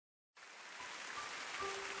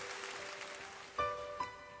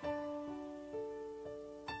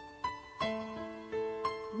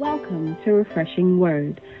Welcome to Refreshing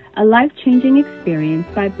Word, a life-changing experience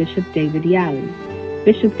by Bishop David Yali.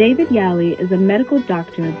 Bishop David Yali is a medical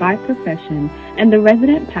doctor by profession and the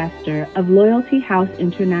resident pastor of Loyalty House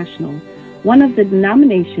International, one of the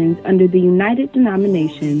denominations under the United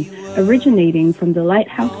Denominations originating from the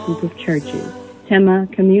Lighthouse Group of Churches, Tema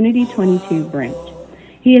Community 22 branch.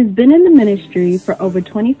 He has been in the ministry for over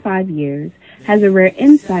 25 years, has a rare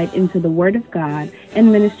insight into the Word of God,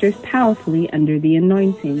 and ministers powerfully under the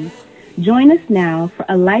anointing. Join us now for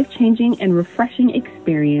a life-changing and refreshing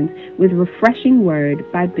experience with Refreshing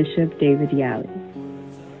Word by Bishop David Yali.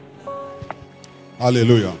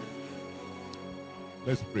 Hallelujah.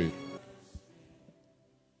 Let's pray.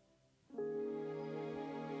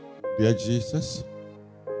 Dear Jesus,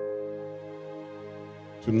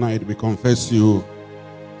 tonight we confess you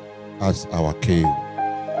as our King.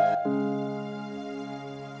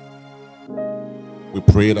 We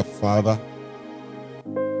pray that, Father,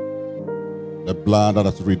 the blood that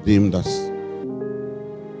has redeemed us,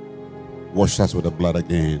 wash us with the blood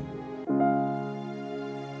again.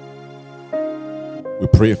 We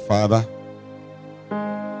pray, Father,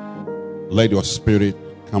 let your Spirit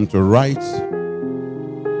come to write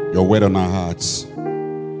your word on our hearts.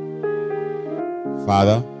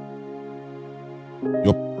 Father,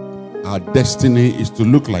 our destiny is to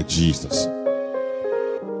look like Jesus.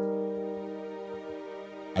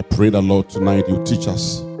 I pray that, Lord, tonight you teach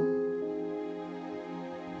us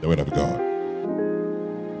the word of God.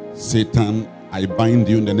 Satan, I bind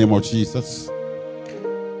you in the name of Jesus.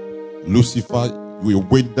 Lucifer, we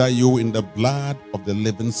wither you in the blood of the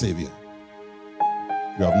living Savior.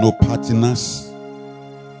 You have no part in us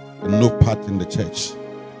and no part in the church.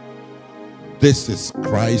 This is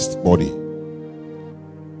Christ's body.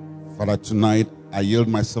 Father, tonight I yield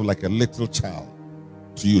myself like a little child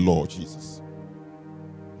to you, Lord Jesus.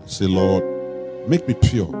 I say, Lord, make me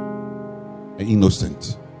pure and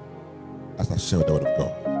innocent as I share the word of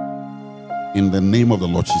God. In the name of the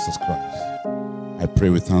Lord Jesus Christ, I pray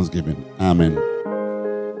with thanksgiving. Amen.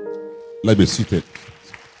 Let me be seated.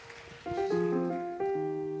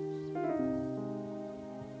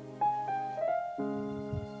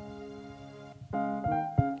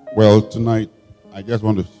 Well, tonight, I just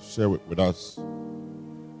want to share with us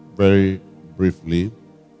very briefly.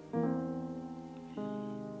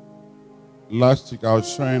 Last week, I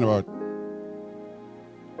was sharing about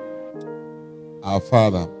our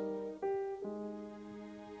Father.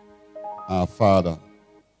 Our Father.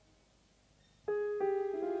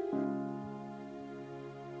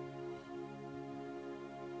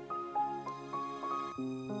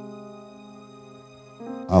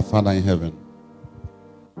 Our Father in heaven.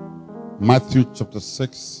 Matthew chapter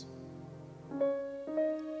 6,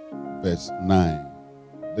 verse 9.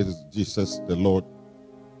 This is Jesus, the Lord,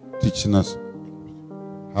 teaching us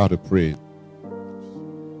how to pray.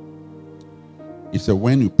 He said,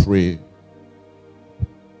 when you pray,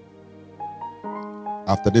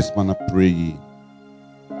 after this manner pray ye,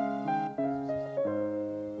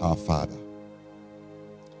 our Father.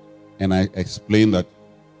 And I explained that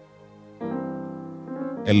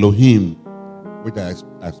Elohim, which I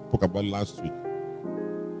spoke about last week,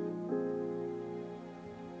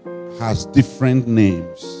 has different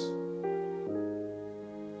names.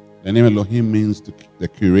 The name Elohim means the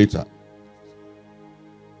creator.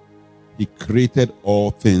 He created all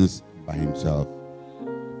things by himself.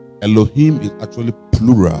 Elohim is actually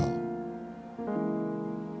plural.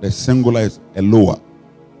 The singular is Eloah.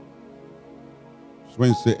 So when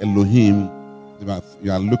you say Elohim,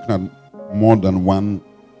 you are looking at more than one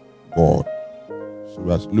God. So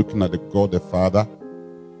we are looking at the God the Father,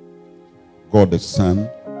 God the Son,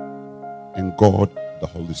 and God the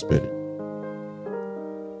Holy Spirit.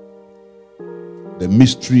 The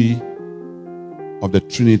mystery of the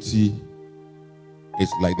Trinity is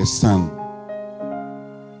like the sun.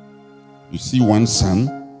 You see one sun,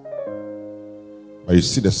 but you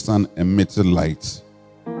see the sun emitting light.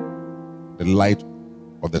 The light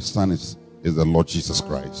of the sun is the Lord Jesus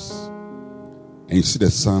Christ. And you see the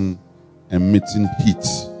sun emitting heat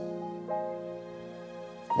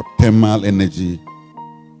for thermal energy,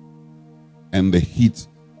 and the heat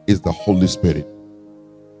is the Holy Spirit.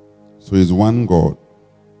 So it's one God.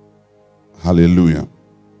 Hallelujah.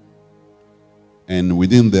 And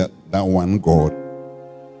within that one God,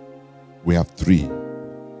 we have three.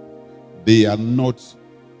 They are not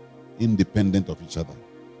independent of each other.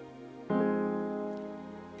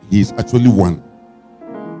 He is actually one,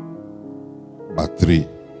 but three.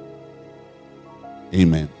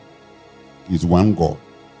 Amen. He is one God,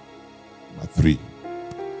 but three.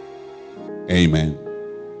 Amen.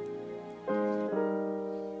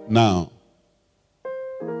 Now,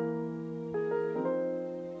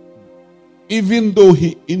 even though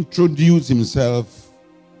he introduced himself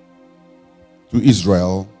to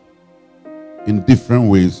Israel in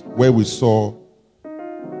different ways, where we saw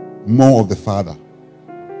more of the Father.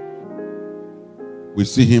 We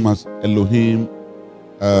see him as Elohim,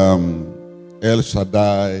 El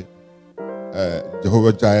Shaddai,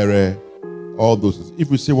 Jehovah Jireh, all those things. If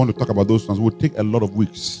we say we want to talk about those ones, it will take a lot of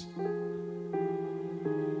weeks.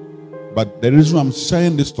 But the reason I'm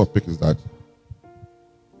sharing this topic is that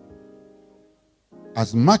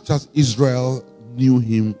as much as Israel knew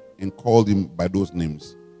him and called him by those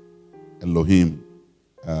names, Elohim,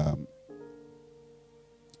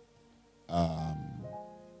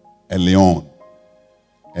 Elion,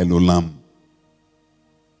 Elolam,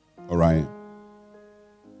 all right,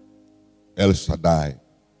 El Shaddai,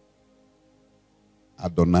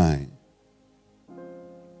 Adonai.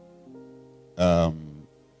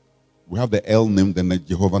 We have the El name, then the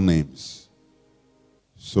Jehovah names.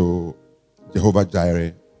 So Jehovah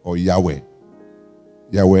Jireh or Yahweh,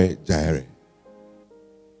 Yahweh Jireh,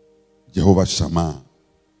 Jehovah Shammah,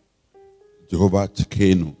 Jehovah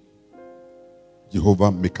Tsidkenu,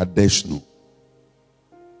 Jehovah Mekadeshnu,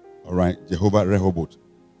 all right, Jehovah Rehoboth,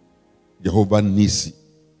 Jehovah Nisi,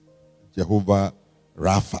 Jehovah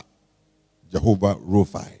Rapha, Jehovah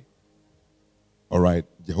Rophi, all right,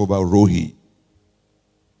 Jehovah Rohi.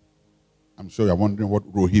 I'm sure you're wondering what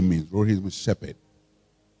Rohi means. Rohi means shepherd.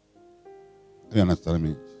 Do you understand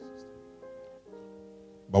me?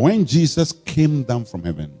 But when Jesus came down from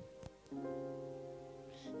heaven,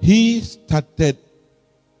 he started,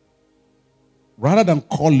 rather than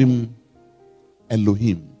call him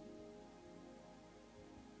Elohim,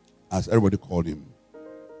 as everybody called him,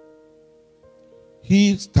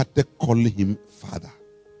 he started calling him Father.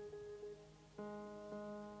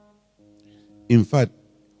 In fact,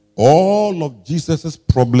 all of Jesus'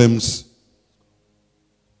 problems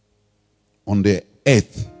on the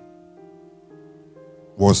earth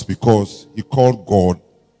was because he called God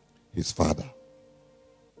his Father.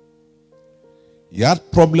 He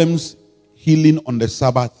had problems healing on the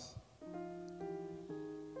Sabbath.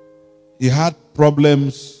 He had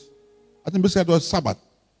problems, I think basically it was Sabbath.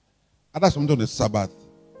 I had something on the Sabbath.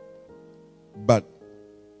 But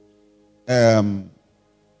the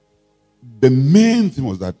main thing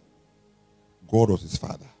was that God was his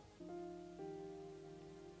Father.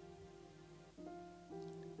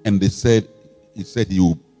 And he said he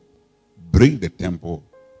would bring the temple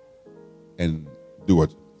and do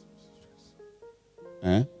what?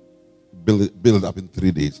 Build it up in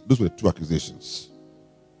 3 days. Those were the two accusations.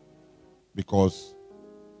 Because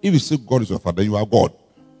if you say God is your Father, you are God.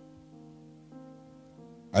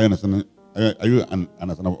 Are you understanding? Are you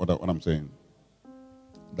understanding what I'm saying?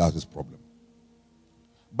 That's his problem.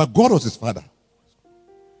 But God was his Father.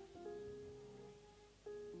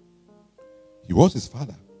 He was his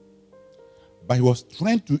Father. But he was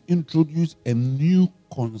trying to introduce a new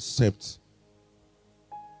concept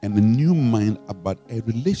and a new mind about a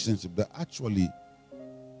relationship that actually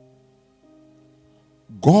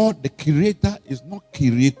God, the creator, is not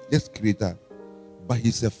just creator, but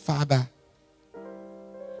he's a father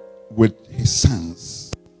with his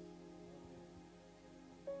sons.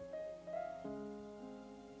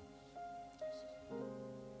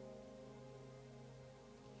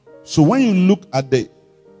 So when you look at the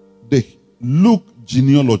Luke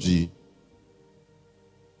genealogy,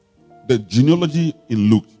 the genealogy in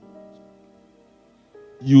Luke,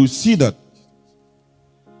 you see that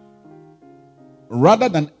rather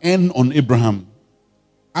than end on Abraham,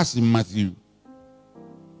 as in Matthew,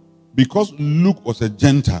 because Luke was a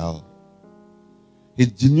Gentile, his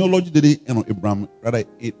genealogy didn't end on Abraham, rather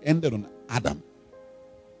it ended on Adam.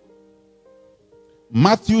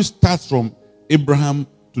 Matthew starts from Abraham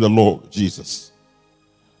to the Lord Jesus.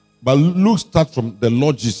 But Luke starts from the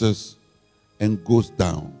Lord Jesus and goes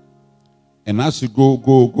down. And as you go,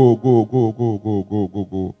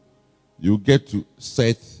 you get to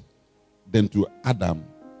Seth, then to Adam.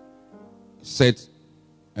 Seth,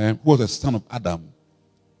 who was the son of Adam.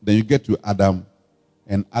 Then you get to Adam,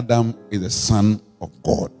 and Adam is the son of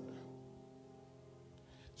God.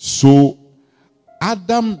 So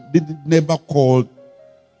Adam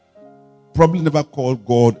probably never called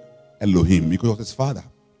God Elohim because he was his father.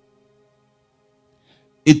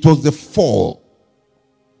 It was the fall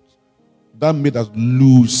that made us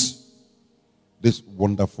lose this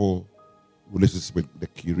wonderful relationship with the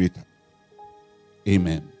Creator.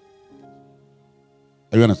 Amen.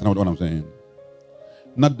 Are you understand what I'm saying?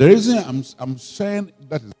 Now, the reason I'm saying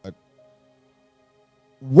that is that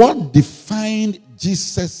what defined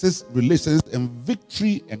Jesus' relationship and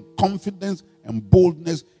victory and confidence and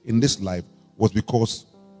boldness in this life was because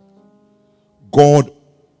God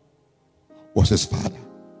was his father.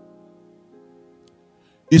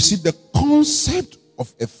 You see, the concept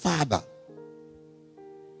of a father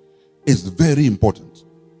is very important.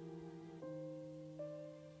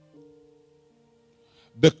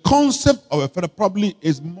 The concept of a father probably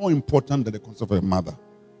is more important than the concept of a mother.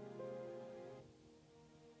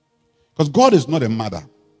 Because God is not a mother.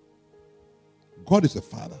 God is a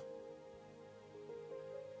father.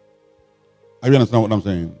 Do you understand what I'm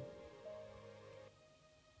saying?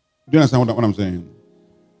 Do you understand what I'm saying?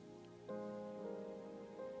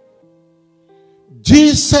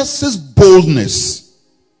 Jesus' boldness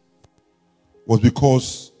was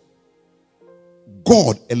because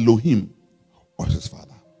God, Elohim, was his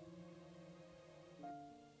father.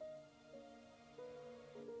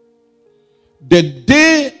 The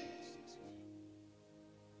day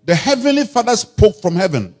the heavenly Father spoke from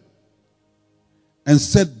heaven and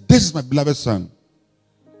said, "This is my beloved son,"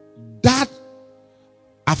 that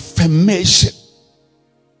affirmation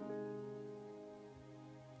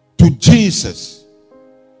to Jesus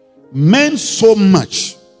meant so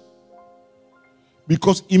much,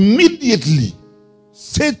 because immediately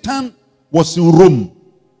Satan was in Rome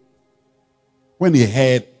when he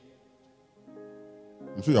heard.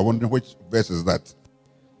 I'm sure you're wondering which verse is that.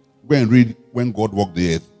 Go and read when God walked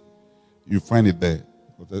the earth. You find it there.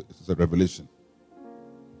 It's a revelation.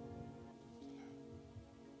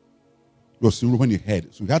 It was in Rome when he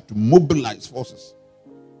heard. So he had to mobilize forces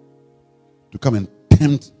to come and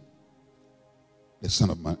tempt the Son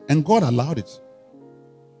of Man. And God allowed it.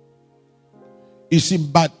 You see,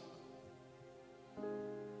 but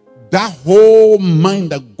that whole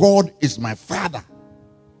mind that God is my father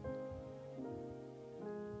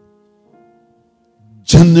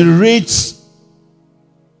generates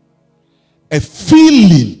a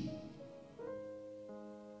feeling,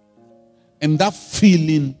 and that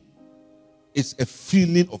feeling is a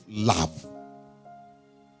feeling of love.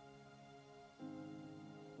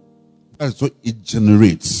 That's what it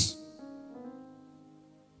generates,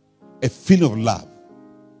 a feeling of love.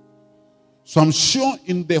 So I'm sure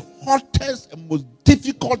in the hottest and most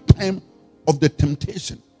difficult time of the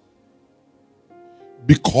temptation,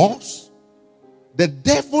 because the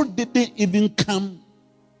devil didn't even come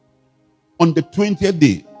on the 20th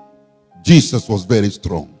day, Jesus was very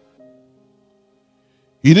strong.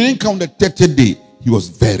 He didn't come on the 30th day, he was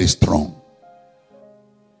very strong.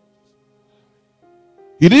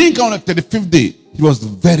 He didn't come on the 35th day, he was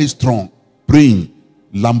very strong, praying,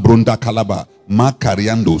 Lambronda Kalaba,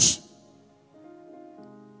 Makariandos.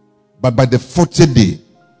 But by the 40th day, he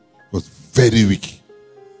was very weak.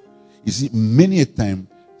 You see, many a time,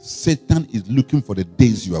 Satan is looking for the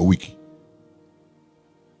days you are weak.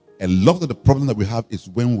 A lot of the problem that we have is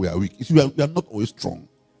when we are weak. You see, we are not always strong.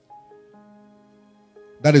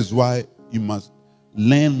 That is why you must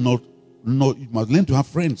learn you must learn to have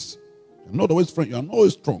friends. You're not always friends. You are not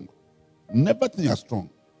always strong. Never think you are strong.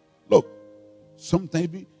 Look,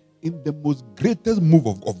 sometimes in the most greatest move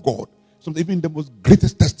of God, sometimes even in the most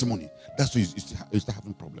greatest testimony, that's why you start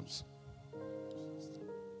having problems.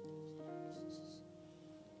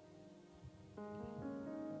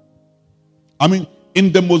 I mean,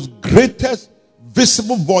 in the most greatest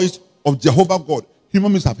visible voice of Jehovah God,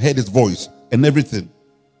 human beings have heard his voice and everything.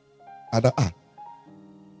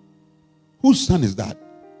 Whose son is that?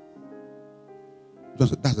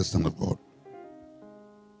 That's the Son of God.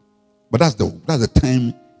 But that's the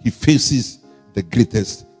time he faces the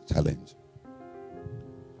greatest challenge.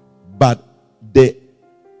 But the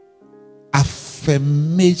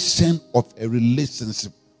affirmation of a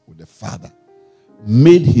relationship with the Father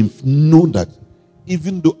made him know that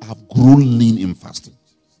even though I've grown lean in fasting,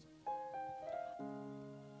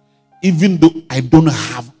 even though I don't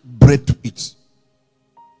have bread to eat,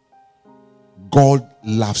 God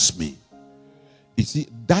loves me. You see,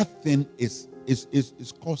 that thing is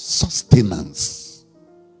called sustenance.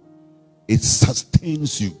 It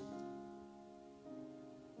sustains you.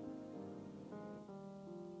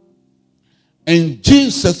 And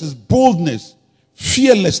Jesus' boldness,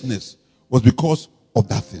 fearlessness was because of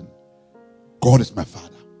that thing. God is my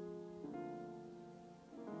Father.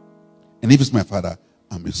 And if it's my Father,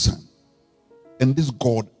 I'm his son. And this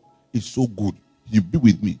God is so good. He'll be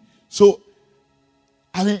with me. So,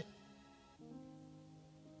 I mean,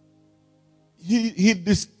 he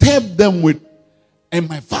disturbed them with, and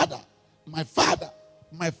my father, my father,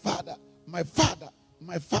 my father, my father,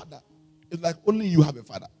 my father. It's like only you have a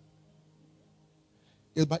father.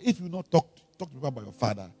 Yes, but if you not talk to people about your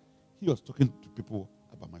father, he was talking to people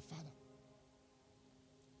about my father.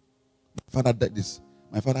 My father did this,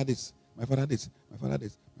 my father this, my father this, my father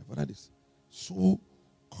this, my father this. So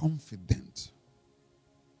confident.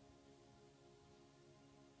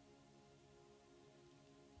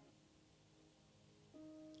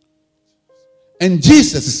 And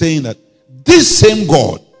Jesus is saying that this same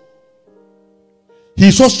God,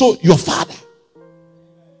 He's also your Father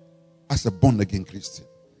as a born again Christian.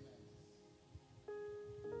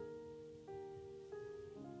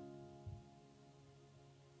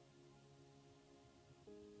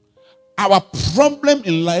 Our problem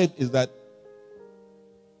in life is that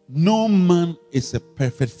no man is a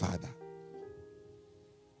perfect father.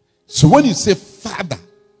 So when you say father,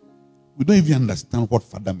 we don't even understand what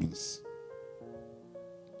father means.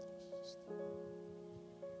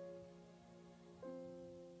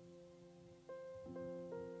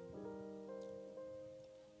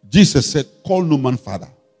 Jesus said, call no man father.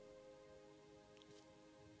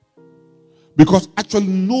 Because actually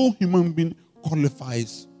no human being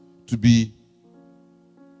qualifies to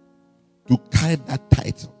carry that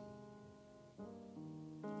title.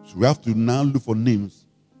 So we have to now look for names.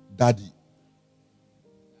 Daddy,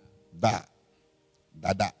 Dada,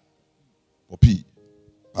 Poppy,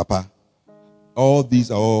 Papa. All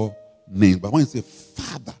these are all names. But when you say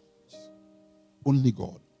Father, only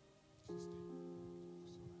God.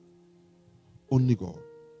 Only God.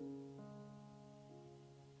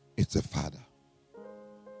 It's a Father.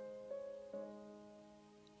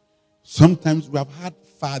 Sometimes we have had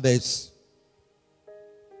fathers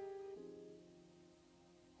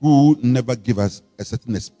who never give us a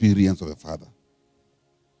certain experience of a father.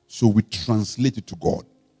 So we translate it to God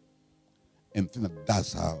and think that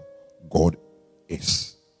that's how God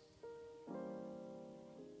is.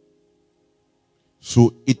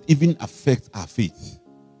 So it even affects our faith.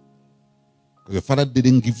 Because your father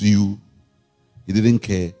didn't give to you, he didn't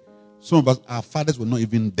care. Some of us, our fathers were not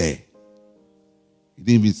even there. He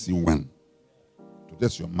didn't even see one. So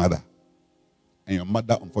that's your mother. And your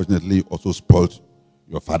mother, unfortunately, also spoiled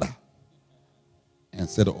your father and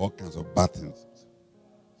said all kinds of bad things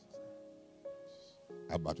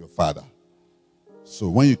about your father. So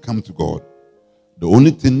when you come to God, the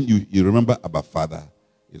only thing you remember about father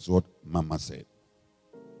is what Mama said.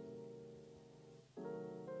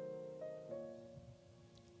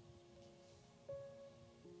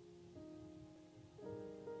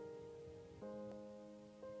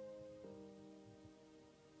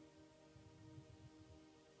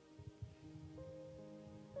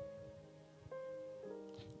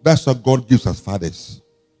 That's what God gives us fathers.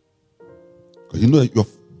 Because you know that your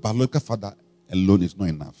biological father alone is not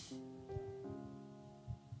enough.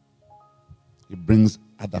 He brings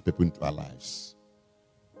other people into our lives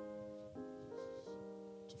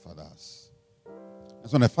to father us. And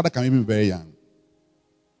so the father can be very young.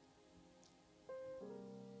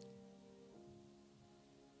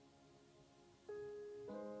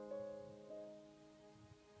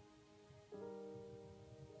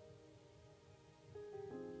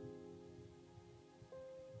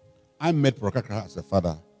 I met Prokakra as a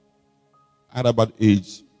father at about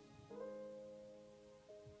age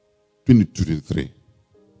 22, 23.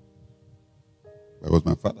 That was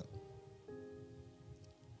my father.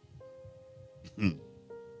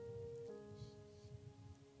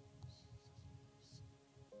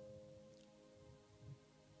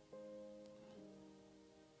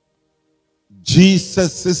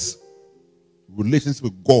 Jesus' relationship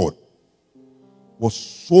with God was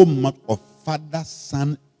so much of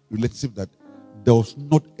father-son relationship that there was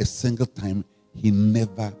not a single time he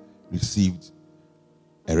never received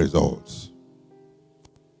a result.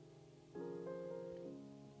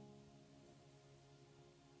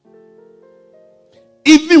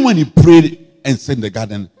 Even when he prayed and said in the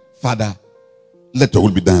garden, Father, let your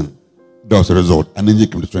will be done, there was a result. An angel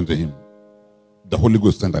came to strengthen him. The Holy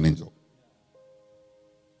Ghost sent an angel.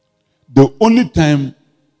 The only time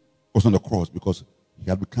was on the cross because he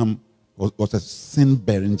had become was a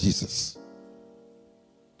sin-bearing Jesus.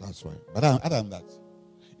 That's why. But other than that,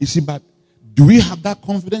 you see, but do we have that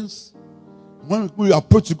confidence? When we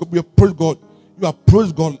approach God, you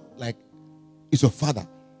approach God like it's your father,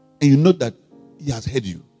 and you know that he has heard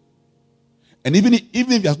you. And even if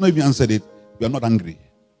he has not even answered it, you are not angry.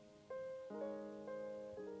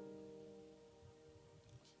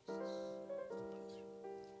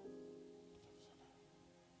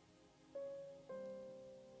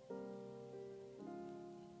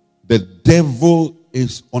 The devil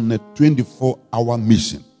is on a 24-hour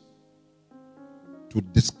mission to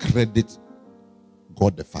discredit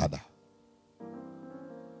God the Father.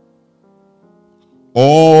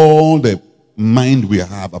 All the mind we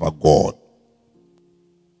have about God,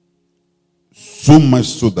 so much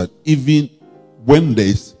so that even when there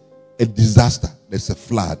is a disaster, there's a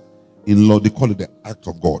flood, in law they call it the act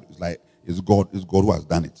of God. It's like it's God who has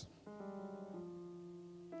done it.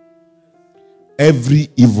 Every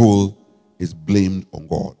evil is blamed on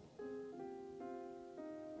God.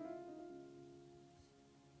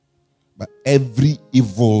 But every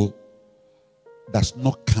evil does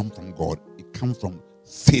not come from God. It comes from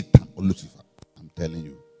Satan or Lucifer. I'm telling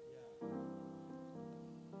you.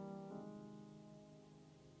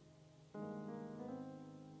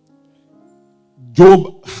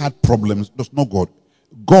 Job had problems. It was not God.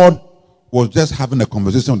 God was just having a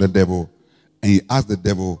conversation with the devil, and he asked the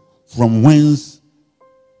devil, "From whence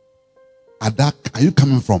are you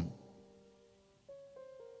coming from?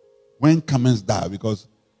 When comest thou?" Because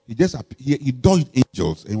he dodged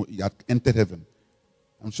angels and he had entered heaven.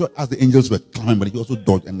 I'm sure as the angels were coming, but he also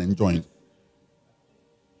dodged and then joined.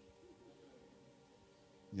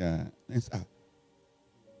 Yeah.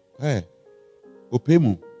 Hey,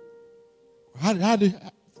 Opemu. Why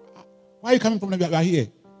are you coming from there? You are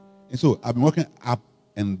here. And so I've been walking up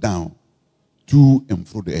and down, to and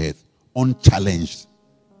through the earth, unchallenged.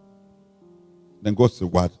 Then God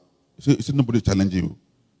said, "What?" He said, "Nobody challenging you.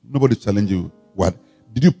 Nobody challenging you. What?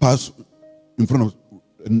 Did you pass in front of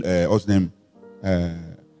what's his name?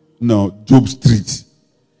 No, Job Street."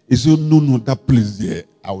 He said, "No, that place there,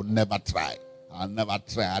 I will never try. I'll never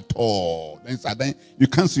try at all." Then you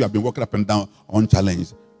can't see you have been walking up and down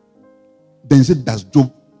unchallenged. Then he said, "Does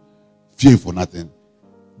Job fear for nothing?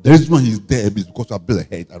 The reason why he's there is because I built a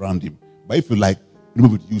hedge around him. But if you like,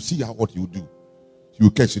 remove it, you see what you do.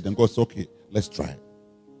 You catch it, and God says, okay, let's try."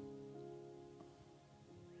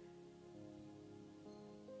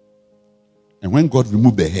 And when God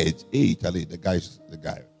removed the hedge, hey, Charlie, the guy.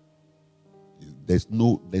 There's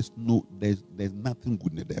nothing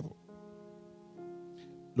good in the devil.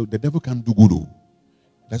 Look, the devil can't do good.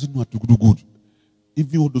 Doesn't know how to do good.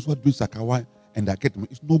 Even all those who are doing Sakawa and they get,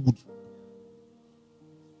 it's no good.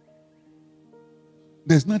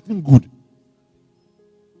 There's nothing good.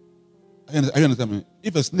 I understand me.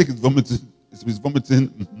 If a snake is vomiting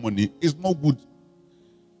money, it's no good.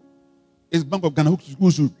 It's Bank of Ghana who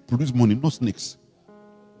should produce money, not snakes.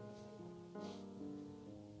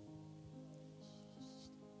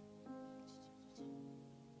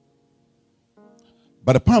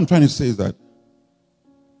 But the point I'm trying to say is that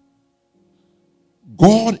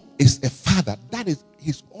God is a father. That is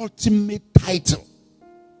his ultimate title.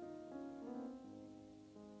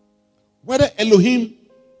 Whether Elohim,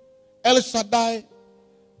 El Shaddai,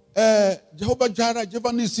 Jehovah Jireh,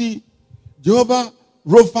 Jehovah Nissi, Jehovah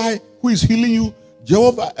Rophi, who is healing you,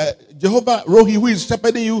 Jehovah Rohi, who is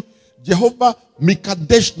shepherding you, Jehovah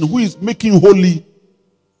Mikadesh, who is making you holy,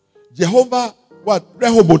 Jehovah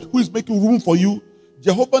Rehoboth, who is making room for you,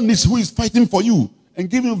 Jehovah Nissi, who is fighting for you and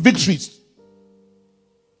giving you victories.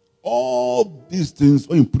 All these things,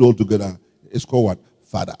 when you put all together, it's called what?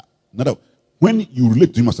 Father. When you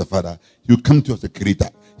relate to him as a father, he will come to you as a creator.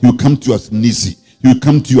 He will come to you as Nissi. He will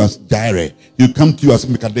come to you as Jireh. He will come to you as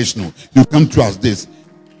Mikadeshno. He will come to you as this.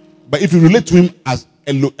 But if you relate to him as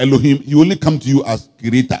Elohim, he will only come to you as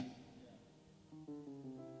creator.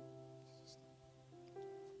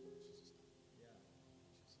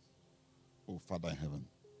 Oh, Father in heaven.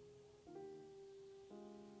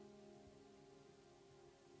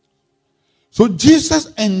 So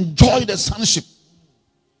Jesus enjoyed the sonship.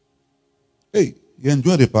 Hey, he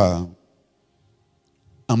enjoyed the power.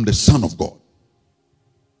 I'm the Son of God.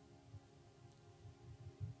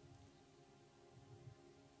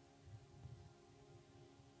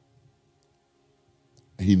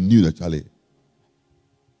 And he knew that Charlie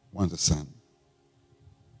wants a son.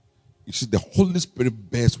 You see, the Holy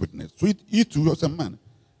Spirit bears witness. So he too was a man.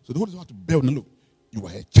 So the Holy Spirit had to bear witness. Look, you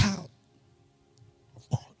are a child of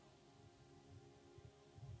God.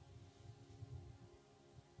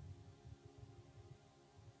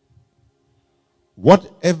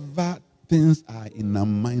 Whatever things are in our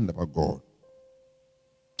mind about God,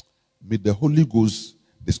 may the Holy Ghost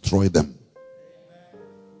destroy them.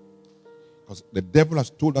 Because the devil has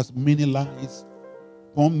told us many lies,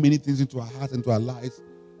 poured many things into our hearts, into our lives,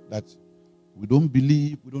 that we don't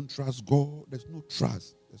believe, we don't trust God. There's no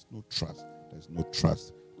trust. There's no trust. There's no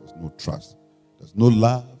trust. There's no trust. There's no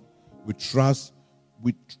love. You trust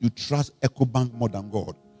EcoBank more than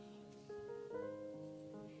God.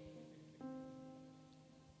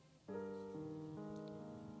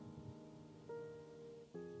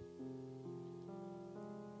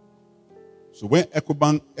 So when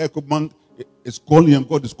EcoBank is calling you and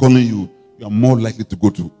God is calling you, you are more likely to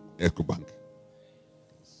go to EcoBank.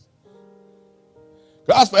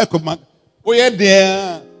 As for EcoBank, oh yeah,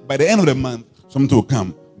 there by the end of the month, something will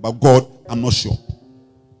come. But God, I'm not sure.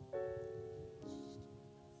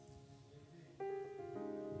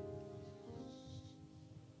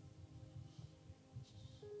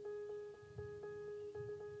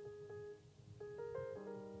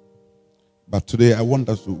 But today I want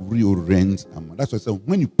us to reorient. That's why I said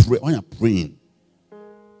when you're praying,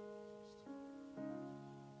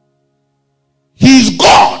 He's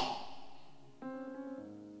God.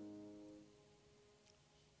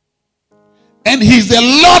 And He's the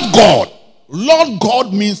Lord God. Lord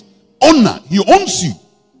God means owner. He owns you.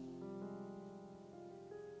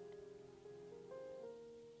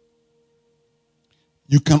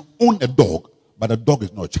 You can own a dog, but a dog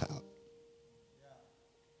is not a child.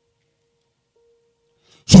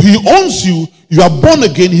 So He owns you. You are born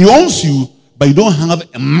again. He owns you, but you don't have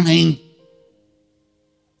a mind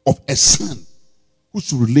of a son who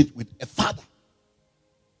should relate with a father.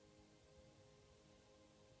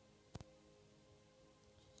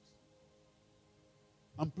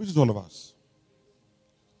 I'm preaching to all of us.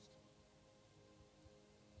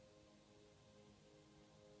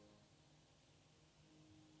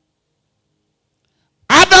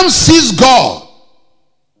 Adam sees God.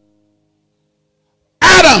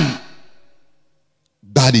 Adam,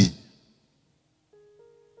 Daddy.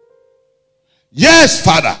 Yes,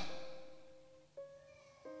 Father.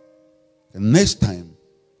 The next time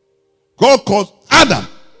God calls Adam,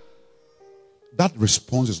 that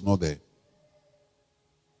response is not there.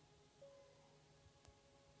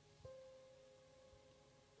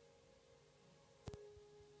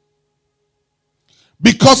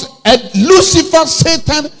 Because Lucifer,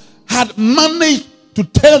 Satan, had managed to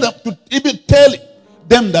tell them, to even tell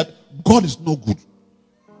them that God is no good.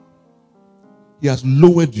 He has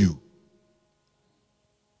lowered you.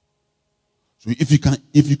 So if you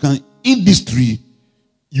can eat this tree,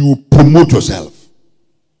 you will promote yourself.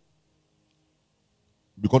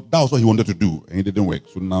 Because that was what he wanted to do, and it didn't work.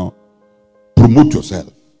 So now, promote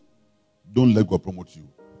yourself. Don't let God promote you.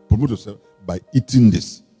 Promote yourself by eating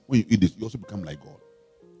this. When you eat this, you also become like God.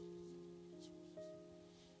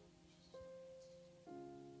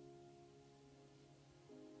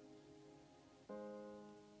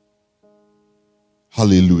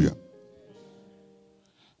 Hallelujah.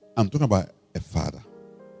 I'm talking about a father.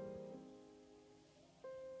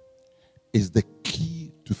 Is the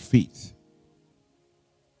key to faith.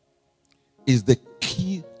 Is the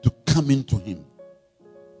key to coming to Him.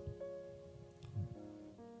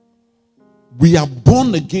 We are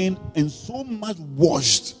born again and so much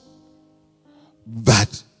washed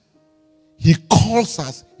that He calls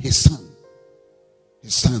us His son,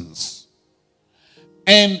 His sons.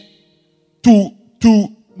 And to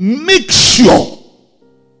make sure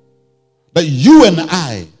that you and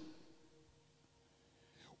I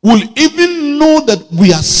will even know that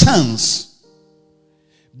we are sons,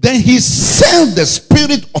 then He sent the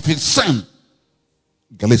Spirit of His Son,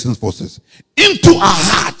 Galatians 4 says, into our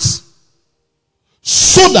hearts,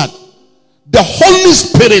 so that the Holy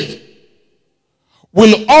Spirit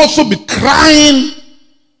will also be crying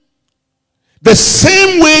the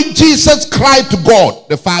same way Jesus cried to God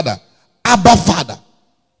the Father, Abba Father.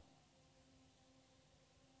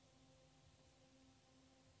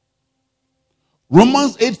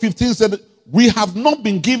 Romans 8:15 said, we have not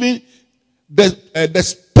been given the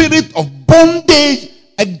spirit of bondage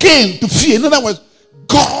again to fear. In other words,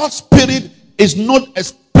 God's spirit is not a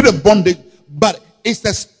spirit of bondage, but it's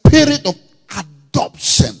a spirit of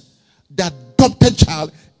adoption. The adopted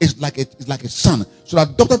child is like a son. So the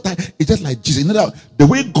adopted child is just like Jesus. In other words, the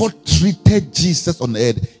way God treated Jesus on the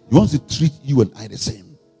earth, He wants to treat you and I the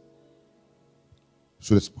same.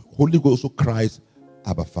 So the Holy Ghost also cries,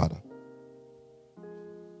 Abba Father.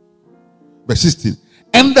 Verse 16.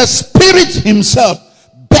 And the Spirit Himself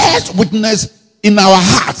bears witness in our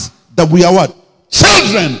hearts that we are what?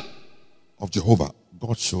 Children of Jehovah.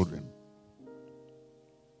 God's children.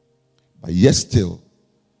 But yet still,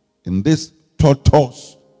 in this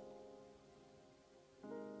tortoise,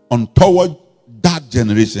 untoward, dark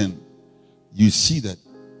generation, you see that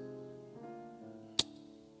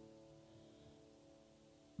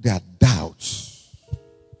there are doubts.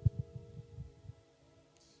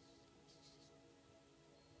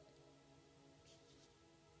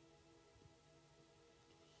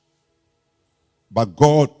 But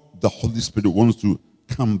God, the Holy Spirit, wants to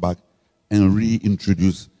come back and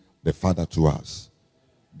reintroduce the Father to us.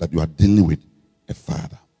 That you are dealing with a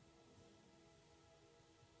Father.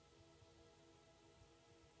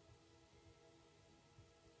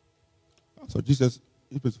 So Jesus,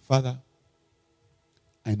 he says, Father,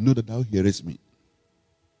 I know that thou hearest me.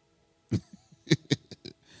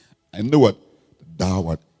 I know what thou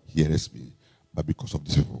art hearest me. But because of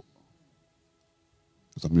these people,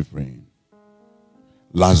 so I'm praying.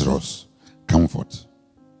 Lazarus, comfort.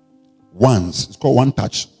 Once, it's called one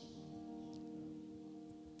touch.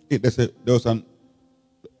 There was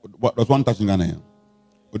one touch in Ghana.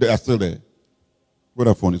 But they are still there.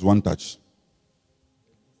 Vodafone is one touch.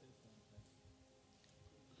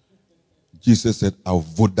 Jesus said, I'll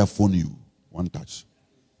Vodafone you. One touch.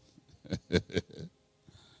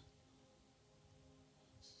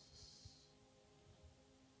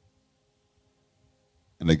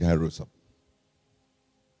 And the guy rose up.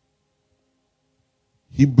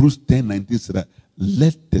 Hebrews 10:19 said that,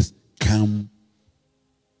 let us come,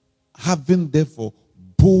 having therefore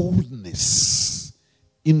boldness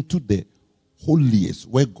into the holiest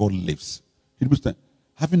where God lives. Hebrews 10,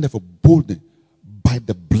 having therefore boldness by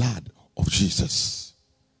the blood of Jesus.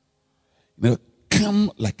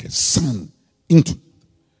 Come like a son into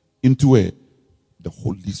where the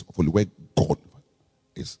holiest of holy, where God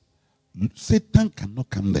is. Satan cannot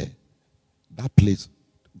come there. That place,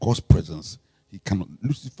 God's presence, he cannot.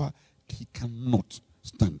 Lucifer, he cannot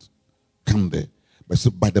stand. Come there. But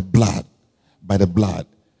so by the blood. By the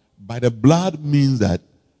blood means that,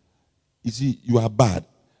 you see, you are bad,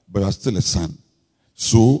 but you are still a son.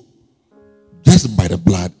 So, just by the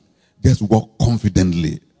blood, just walk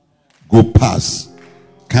confidently. Go past.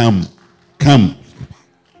 Come.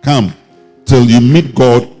 Till you meet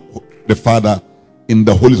God, the Father, in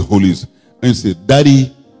the holiest of holies. And you say,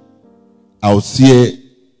 Daddy, I was here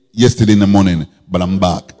yesterday in the morning, but I'm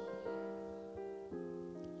back.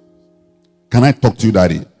 Can I talk to you,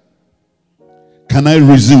 Daddy? Can I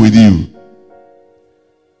reason with you?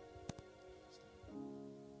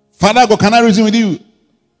 Father God, can I reason with you?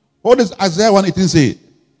 What does Isaiah 1:18 say?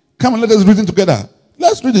 Come and let us reason together.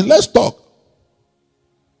 Let's reason. Let's talk.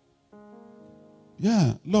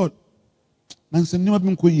 Yeah, Lord. Is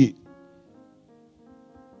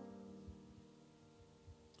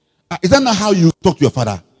that not how you talk to your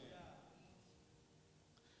father?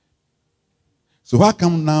 So how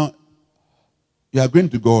come now you are going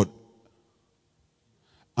to God?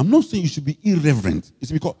 I'm not saying you should be irreverent.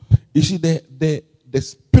 It's because you see the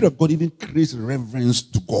Spirit of God even creates reverence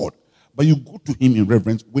to God. But you go to him in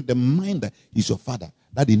reverence with the mind that he's your father.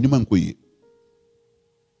 That is Numan Koye.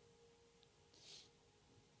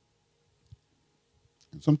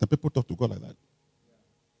 And sometimes people talk to God like that.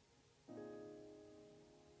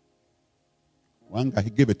 One guy, he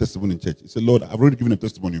gave a testimony in church. He said, Lord, I've already given a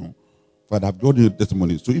testimony. Father, I've given you a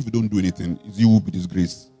testimony. So if you don't do anything, you will be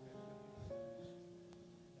disgraced.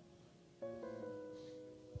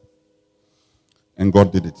 And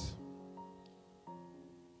God did it.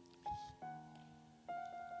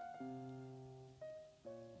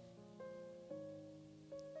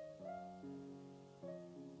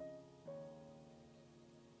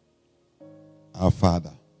 Our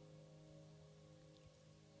Father.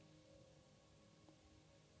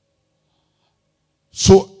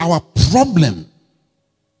 So our problem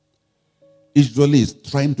usually is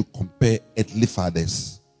trying to compare earthly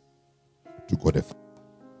fathers to God the Father.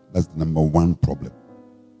 That's the number one problem.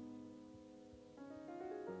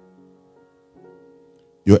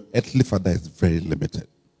 Your earthly father is very limited.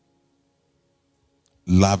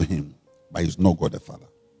 Love him, but he's not God the Father.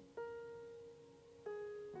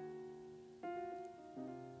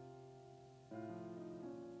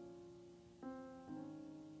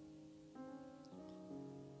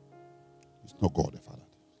 He's not God the Father.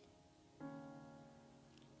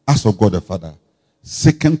 As for God the Father,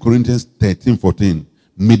 2 Corinthians 13:14.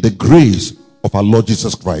 May the grace of our Lord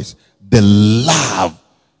Jesus Christ, the love,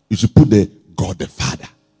 you should put the God the Father,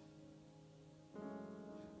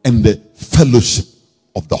 and the fellowship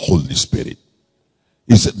of the Holy Spirit.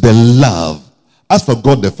 It's the love. As for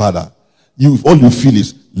God the Father, all you feel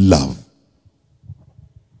is love.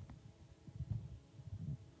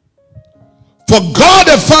 For God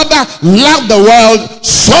the Father loved the world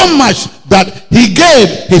so much that he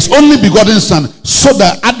gave his only begotten Son, so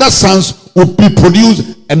that other sons would be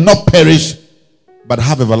produced and not perish, but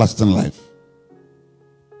have everlasting life.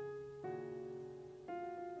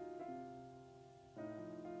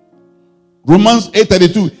 Romans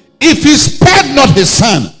 8:32. If he spared not his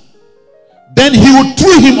Son, then he would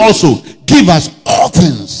through him also give us all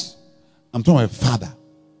things. I'm talking about Father.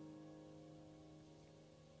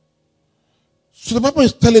 So the Bible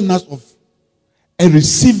is telling us of a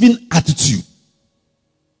receiving attitude.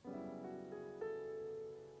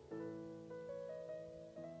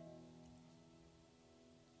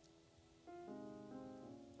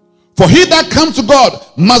 For he that comes to God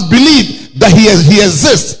must believe that he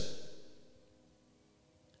exists,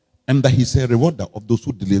 and that he's a rewarder of those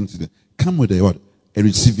who diligently come with a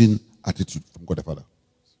receiving attitude from God the Father.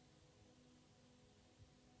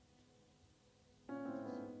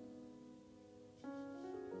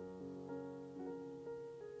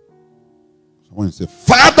 Someone say,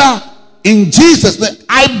 Father, in Jesus' name,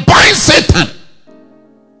 I bind Satan.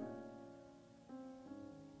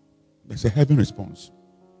 There's a heaven response.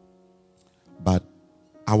 But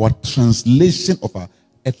our translation of our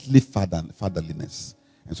earthly fatherliness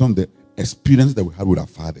and some of the experience that we had with our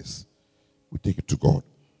fathers, we take it to God.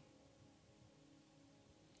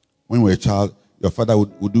 When we were a child, your father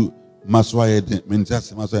would do Maswaya.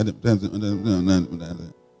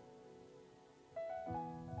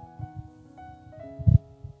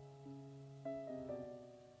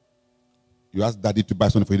 You asked daddy to buy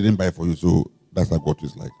something for you, he didn't buy it for you, so that's how God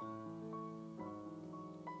is like.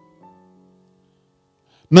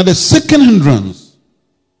 Now the second hindrance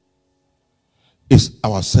is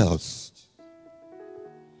ourselves.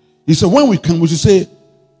 He said, when we should say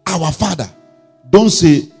our father. Don't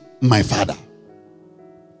say my father.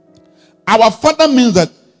 Our father means that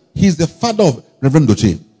he's the father of Reverend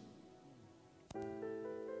Doche.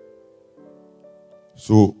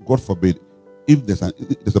 So God forbid, if there's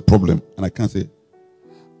a problem and I can't say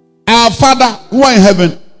our father who are in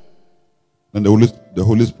heaven, then the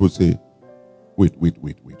Holy Spirit say, wait.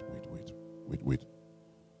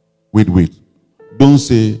 Don't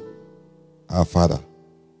say our father.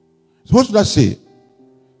 So what should I say?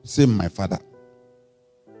 Say my father.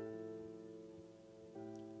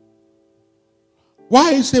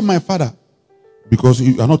 Why say my father? Because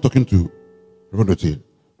you are not talking to Reverend Doche.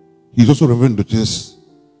 He's also Reverend Doche's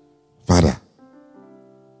father.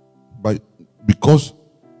 But because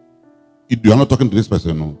you are not talking to this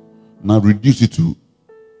person, no, now reduce it to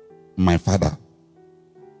my father.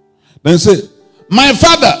 Then say, my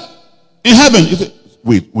father in heaven. You say,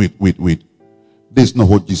 wait. This is not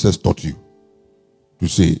what Jesus taught you to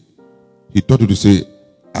say. He taught you to say,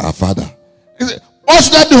 our father. He said, what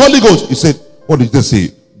should I do, Holy Ghost? He said, what did Jesus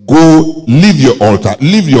say? Go, leave your altar,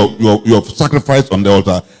 leave your sacrifice on the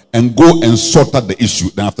altar, and go and sort out the issue.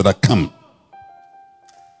 Then after that, come.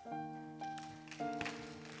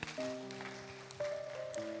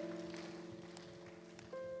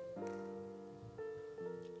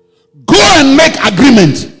 Go and make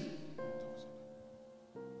agreement.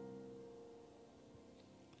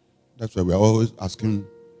 That's why we are always asking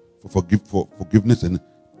for forgiveness and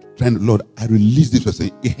trying, Lord, I release this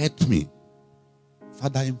person. It hurt me.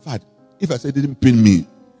 Father, in fact, if I say it didn't pain me,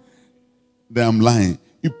 then I'm lying.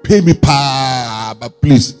 You pay me, but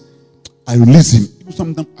please, I release him. Even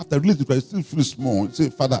sometimes after I release it, I still feel small. You say,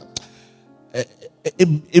 Father, but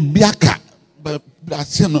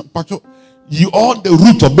you are the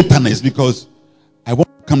root of bitterness, because I want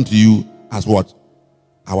to come to you as what?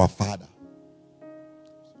 Our Father.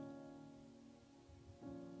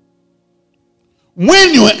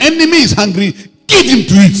 When your enemy is hungry, give him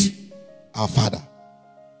to eat. Our Father.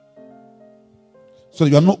 So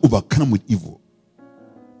you are not overcome with evil.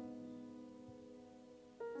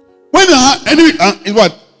 When your enemy is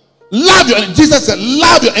what? Love your enemies. Jesus said,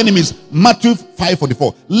 love your enemies. Matthew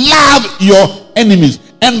 5:44. Love your enemies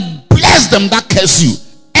and bless them that curse you.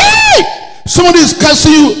 Hey! Somebody is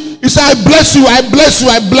cursing you. He said, I bless you, I bless you,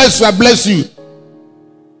 I bless you, I bless you.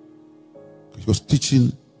 He was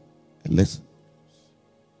teaching a lesson.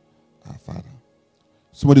 Our Father.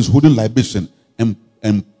 Somebody is holding libation and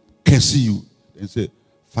cursing you. And say,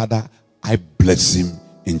 Father, I bless him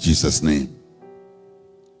in Jesus' name.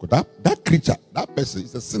 Because that creature, that person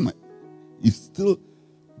is a sinner. He's still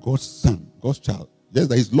God's son, God's child. Just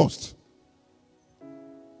that he's lost.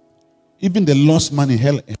 Even the lost man in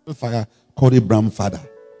hellfire called Abraham father.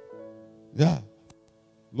 Yeah.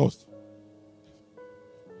 Lost.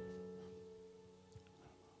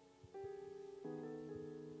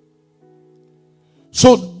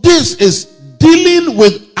 So this is dealing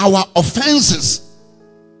with our offenses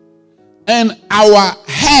and our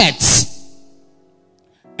hurts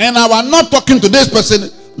and our not talking to this person,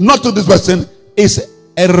 not to this person, is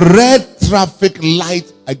a red traffic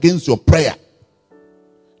light against your prayer.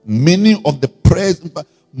 Many of the prayers,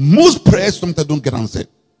 most prayers sometimes don't get answered.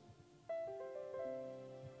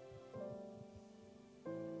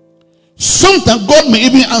 Sometimes God may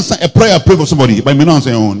even answer a prayer I pray for somebody, but he may not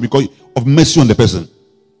answer your own because of mercy on the person.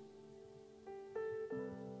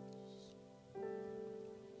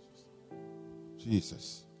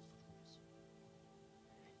 Jesus.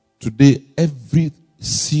 Today, every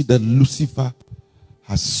seed that Lucifer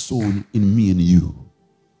has sown in me and you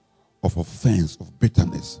of offense, of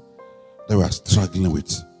bitterness that we are struggling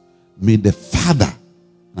with, may the Father,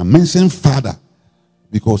 and I mention Father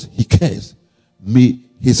because he cares, may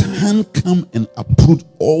his hand come and uproot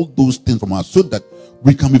all those things from us so that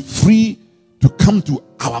we can be free to come to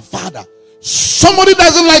our Father. Somebody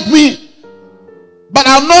doesn't like me, but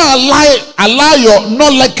I'll not allow your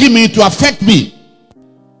not liking me to affect me.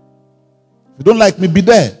 If you don't like me, be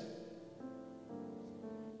there.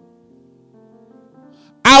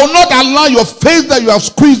 I will not allow your faith that you have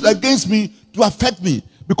squeezed against me to affect me,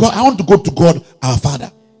 because I want to go to God, our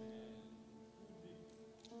Father.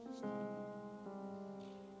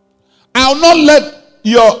 I will not let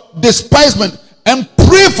your despisement, and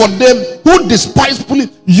pray for them who despisefully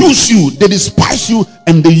use you. They despise you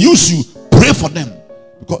and they use you. Pray for them,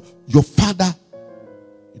 because your Father,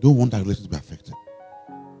 you don't want that relationship to be affected.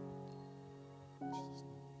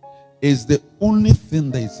 It's the only thing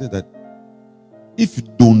that he said that if you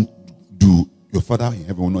don't do, your Father in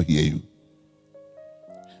heaven will not hear you.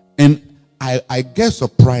 And I get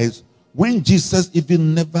surprised when Jesus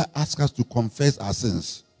even never asked us to confess our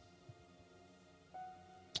sins.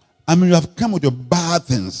 I mean, you have come with your bad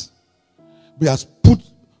things, but he has put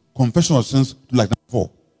confession of sins to like number 4.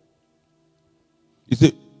 He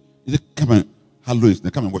said, come and hallow his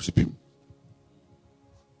name, come and worship him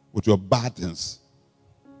with your bad things.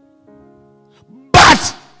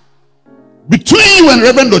 But between you and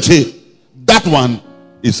Reverend Doche, that one,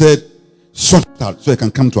 he said, sort it out so he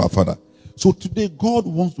can come to our Father. So today, God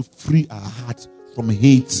wants to free our hearts from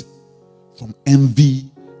hate, from envy,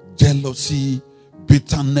 jealousy,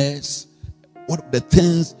 bitterness. What the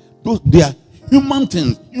things, those they are human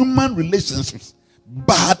things, human relationships,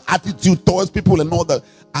 bad attitude towards people and all that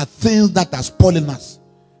are things that are spoiling us,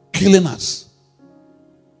 killing us.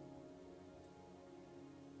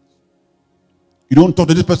 You don't talk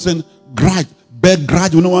to this person, grudge, beg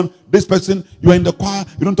grudge with no one. This person, you are in the choir,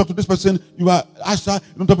 you don't talk to this person, you are usher,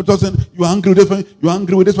 you don't talk to this person, you are angry with this person, you are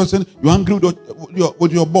angry with this person, you are angry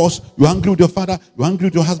with your boss, you are angry with your father, you are angry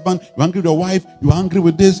with your husband, you are angry with your wife, you are angry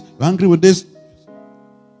with this, you are angry with this,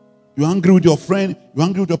 you are angry with your friend, you are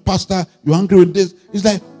angry with your pastor, you are angry with this. It's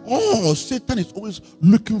like, oh, Satan is always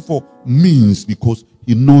looking for means because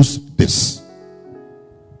he knows this.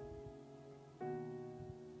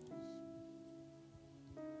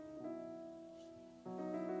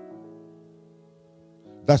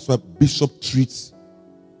 That's why Bishop treats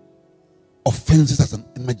offenses as an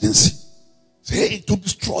emergency. Say, hey, to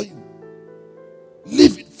destroy you.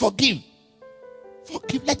 Leave it, forgive.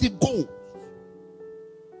 Forgive, let it go.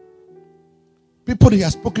 People he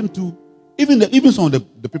has spoken to, even some of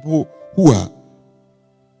the people who are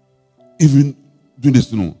even doing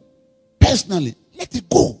this, personally, let it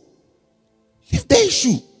go. Leave the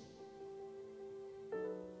issue.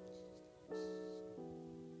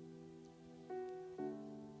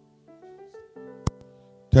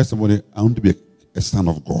 Tell somebody, I want to be a son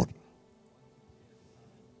of God.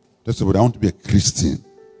 Tell somebody, I want to be a Christian.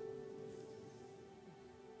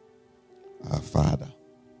 Our Father,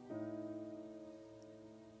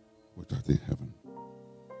 which art in heaven.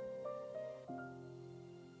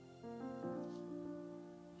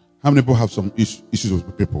 How many people have some issues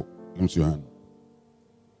with people? Let me see your hand.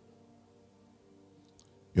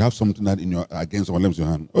 You have something that in your against someone. Let me see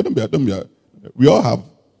your hand. Oh, don't be. We all have.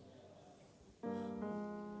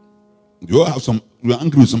 You all have some. You're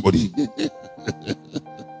angry with somebody.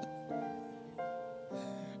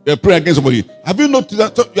 You're praying against somebody. Have you noticed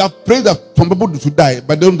that? So you have prayed that some people should die,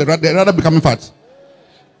 but they're rather becoming fat.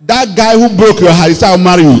 That guy who broke your heart, he said, I'll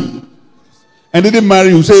marry you. And didn't marry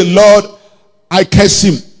you. Say, Lord, I curse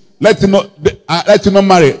him. Let him not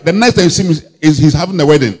marry. The next time you see him is he's having a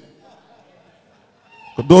wedding.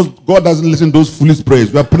 God doesn't listen to those foolish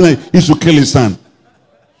prayers. We are praying he should kill his son.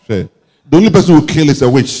 Say, the only person who kill is a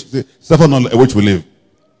witch. Suffer not, a witch will live.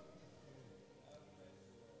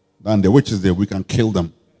 And the witch is there. We can kill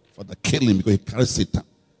them. For the killing because he carries Satan.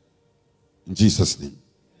 In Jesus' name.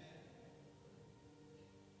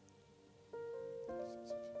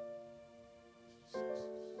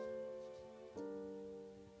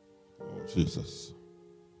 Oh, Jesus.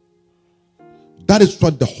 That is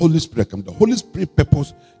what the Holy Spirit comes. The Holy Spirit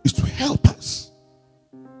purpose is to help us.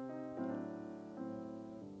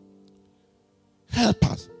 Help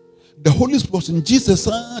us. The Holy Spirit was in Jesus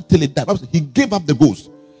till he died. He gave up the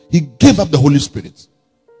ghost. He gave up the Holy Spirit.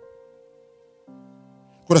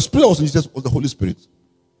 Because the Spirit was in Jesus was the Holy Spirit.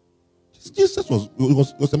 Jesus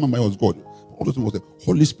was a man, was God. All those was the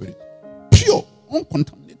Holy Spirit. Pure,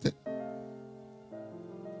 uncontaminated.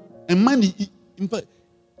 And mind, in fact,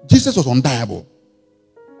 Jesus was undieable.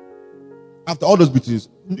 After all those beatings,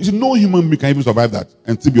 no human being can even survive that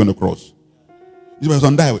and still be on the cross. He was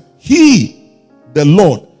undieable. He, the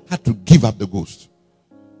Lord, had to give up the ghost.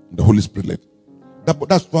 The Holy Spirit led.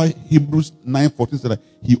 That's why Hebrews 9:14 said that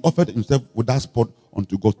he offered himself without spot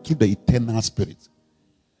unto God through the eternal Spirit.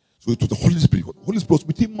 So it was the Holy Spirit. The Holy Spirit was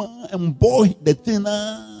with him and bore the thing.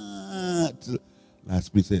 Last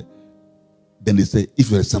Spirit said, then they said,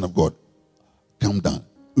 if you're a son of God, calm down.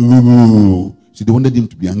 Ooh. So they wanted him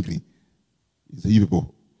to be angry. He said, you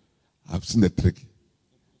people, I've seen the trick.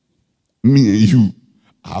 Me and you,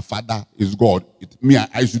 our Father is God.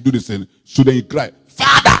 I should do the same. So then you cry,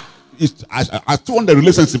 Father! I still want the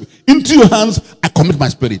relationship. Into your hands, I commit my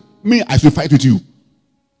spirit. Me, I should fight with you.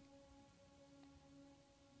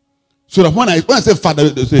 So that when I say Father,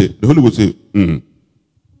 they say, the Holy Ghost say,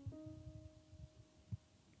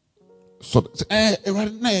 So it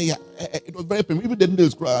was very painful. Even the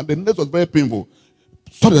nails was very painful.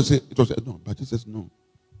 So they say, it was no, but Jesus no.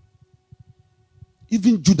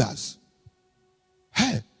 Even Judas,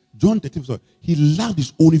 John 13, he loved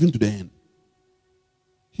his own even to the end.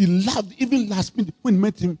 He loved even last minute when he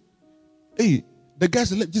met him. Hey, the guy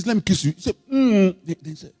said, just let me kiss you. He said,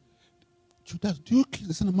 They said, Judas, do you kiss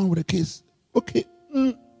the Son of Man with a kiss? Okay.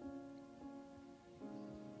 He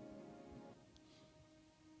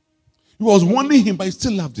was warning him, but he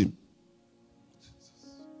still loved him.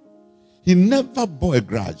 He never bore a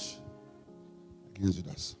grudge against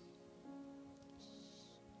Judas.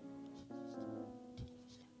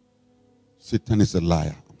 Satan is a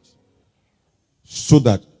liar. So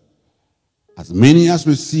that as many as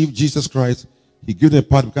receive Jesus Christ, he gives the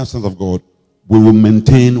part to become sons of God, we will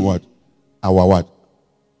maintain what? Our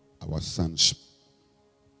sonship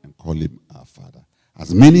and call him our Father.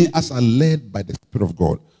 As many as are led by the Spirit of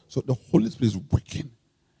God. So the Holy Spirit is working.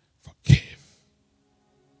 Forgive.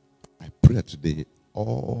 I pray that today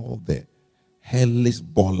all the hellish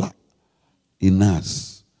baller in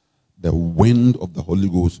us, the wind of the Holy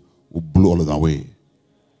Ghost will blow all of them away.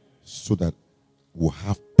 So that we'll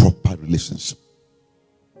have proper relationship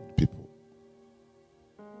with people.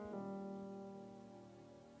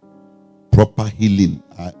 Proper healing.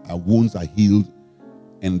 Our wounds are healed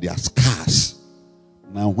and they are scars.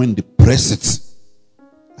 Now when they press it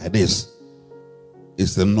like this,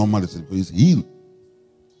 it's the normal, it's healed.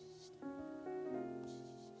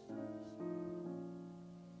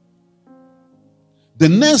 The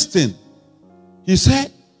next thing, he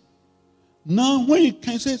said, now when you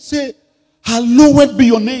can say, hallowed be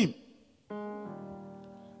your name.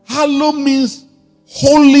 Hallowed means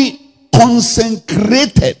holy,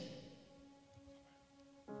 consecrated.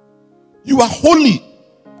 You are holy.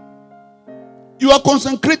 You are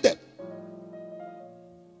consecrated.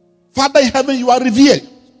 Father in heaven, you are revered.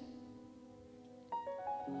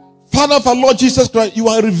 Father of our Lord Jesus Christ, you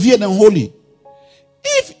are revered and holy.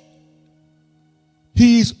 If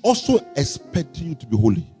he is also expecting you to be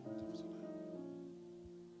holy.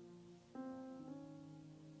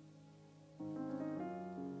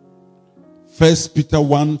 First Peter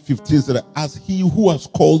 1:15 said, as he who has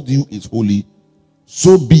called you is holy,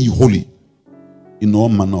 so be holy in all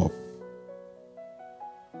manner of.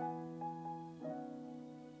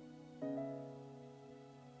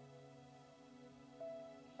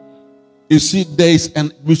 You see,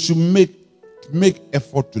 we should make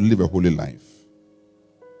effort to live a holy life.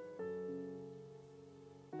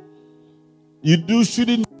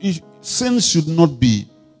 Sin should not be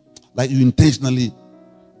like you intentionally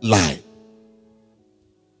lie.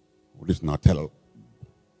 This now tell.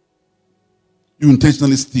 You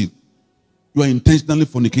intentionally steal. You are intentionally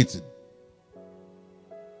fornicating.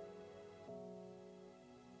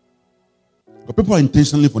 But people are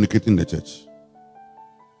intentionally fornicating in the church.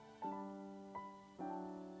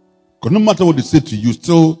 Because no matter what they say to you,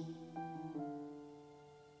 still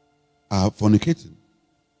are fornicating.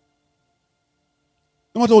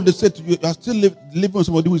 No matter what they say to you, you are still living with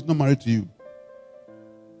somebody who is not married to you.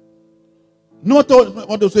 No matter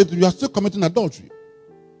what they say to you, you are still committing adultery.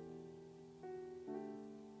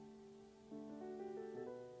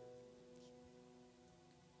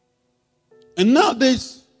 And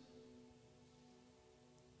nowadays,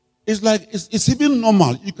 it's like it's even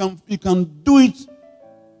normal. You can do it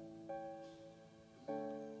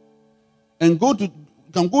and you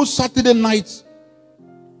can go Saturday night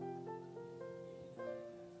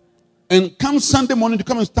and come Sunday morning to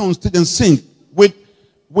come and stand on stage and sing with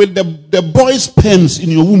the boys' pens in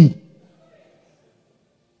your womb.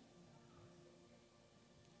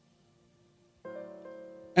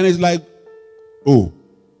 And it's like, oh,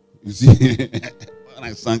 you see, when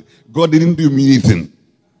I sang, God didn't do me anything.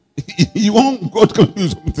 You want God to do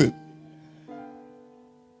something.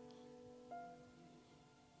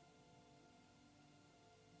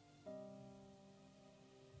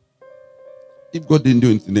 If God didn't do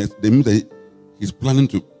anything, that means that He's planning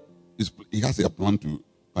to. He has a plan to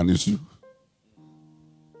punish you,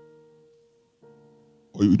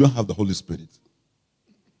 or you don't have the Holy Spirit.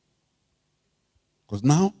 Because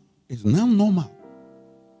now it's now normal.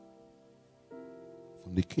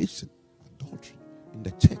 Fornication, adultery in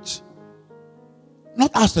the church,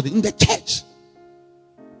 not outside, in the church.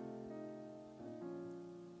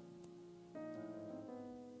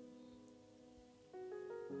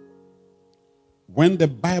 When the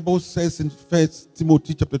Bible says in 1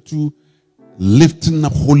 Timothy chapter 2, lifting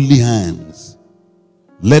up holy hands,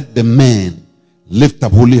 let the men lift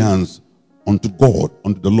up holy hands unto God,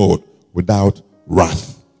 unto the Lord, without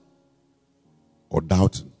wrath or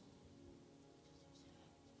doubting.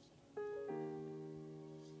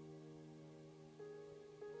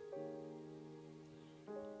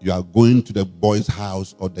 You are going to the boy's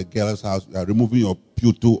house or the girl's house, you are removing your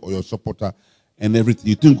pewter or your supporter and everything.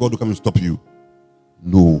 You think God will come and stop you?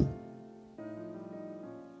 No.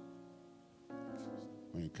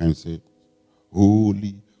 You can't say,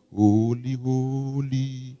 holy, holy,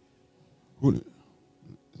 holy, holy.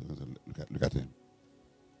 Look at him.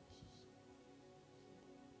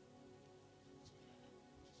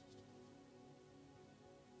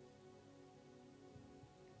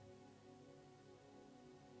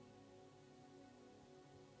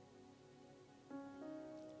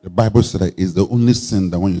 The Bible said that it's the only sin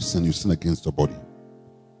that when you sin against your body.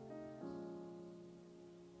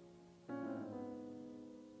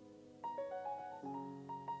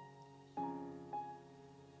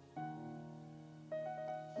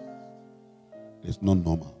 It's not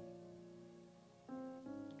normal.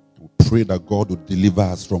 We pray that God will deliver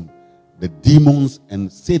us from the demons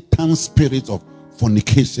and Satan's spirits of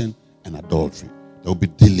fornication and adultery. They will be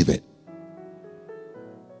delivered.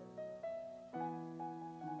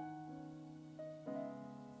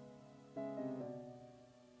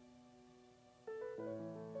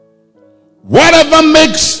 Whatever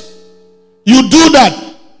makes you do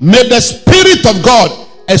that, may the Spirit of God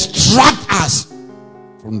extract us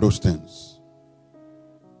from those things.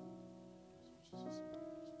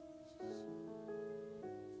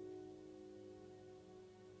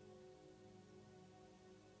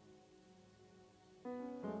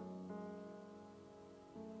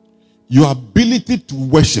 Your ability to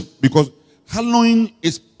worship, because hallowing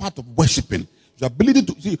is part of worshiping. Your ability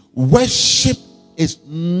to see, worship is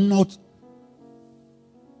not.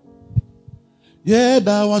 Yeah,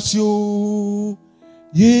 that was you.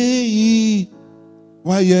 Yeah,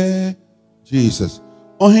 why yeah, Jesus.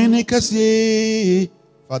 Oh, yeah,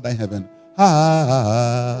 Father in heaven.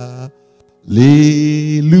 Hallelujah.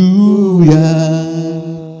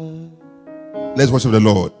 Let's worship the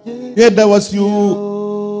Lord. Yeah, that was you.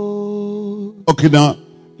 Okay, now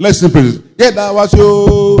let's sing praise. Yeah, that was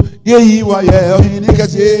you. Yeah, yeah,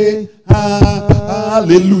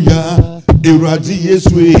 hallelujah.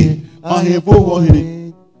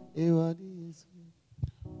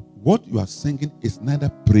 What you are singing is neither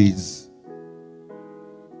praise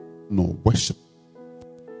nor worship.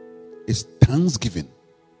 It's thanksgiving.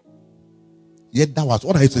 Yet that was,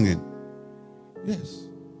 what are you singing? Yes.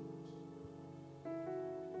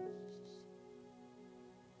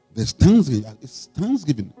 There's thanksgiving. It's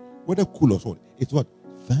thanksgiving. Whether cool or hot, it's what?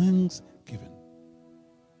 Thanksgiving.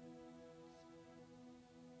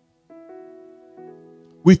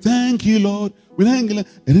 We thank you, Lord. We thank you, Lord.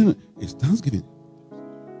 And then it's thanksgiving.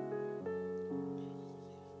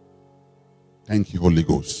 Thank you, Holy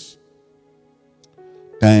Ghost.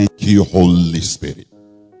 Thank you, Holy Spirit.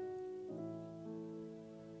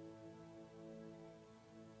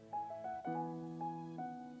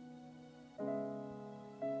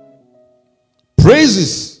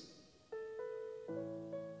 Praises.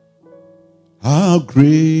 How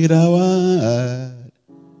great thou art.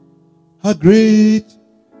 How great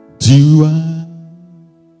you are.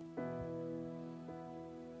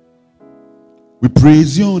 We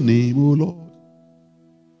praise your name, O Lord.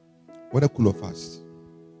 What a cool of us.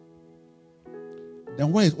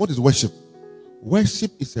 Then what is worship?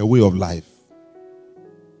 Worship is a way of life.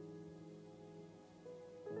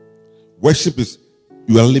 Worship is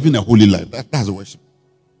you are living a holy life. That's worship.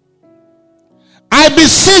 I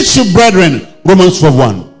beseech you, brethren, Romans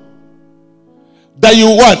 12:1, that you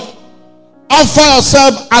what? Offer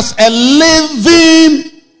yourself as a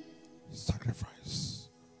living sacrifice,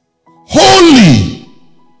 holy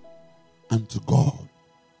unto God,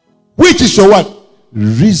 which is your what?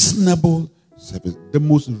 Reasonable service. The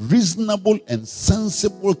most reasonable and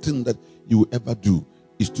sensible thing that you will ever do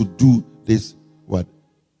is to do this what?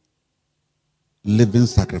 Living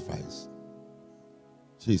sacrifice.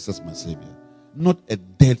 Jesus, my Savior. Not a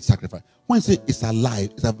dead sacrifice. When you say it's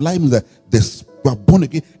alive means that you are born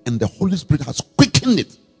again and the Holy Spirit has quickened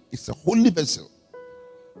it. It's a holy vessel.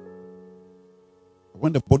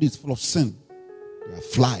 When the body is full of sin, there are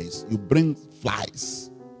flies. You bring flies.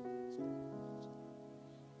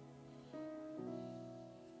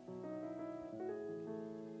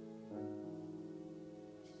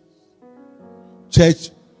 Church,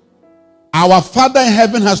 our Father in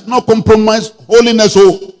heaven has not compromised holiness.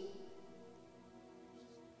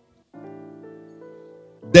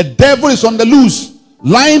 The devil is on the loose,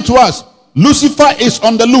 lying to us. Lucifer is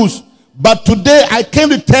on the loose. But today I came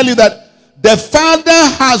to tell you that the Father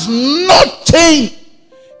has not changed.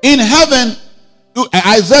 In heaven,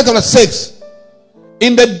 Isaiah chapter 6,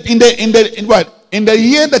 in the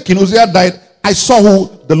year that King Uzziah died, I saw who?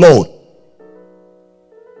 The Lord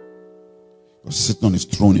was sitting on his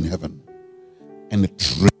throne in heaven, and the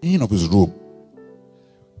train of his robe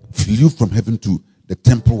flew from heaven to the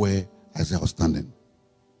temple where Isaiah was standing.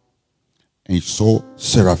 And he saw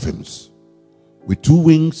seraphims with two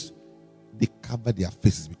wings. They covered their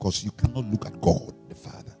faces because you cannot look at God the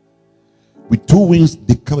Father. With two wings,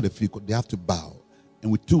 they covered their face because they have to bow.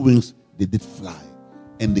 And with two wings, they did fly.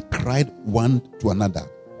 And they cried one to another,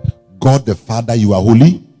 God the Father, you are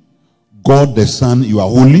holy. God the Son, you are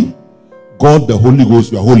holy. God the Holy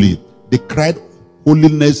Ghost, you are holy. They cried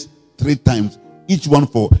holiness 3 times, each one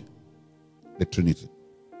for the Trinity.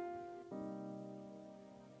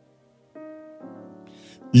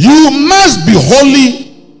 You must be holy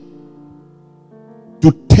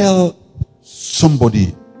to tell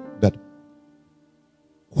somebody that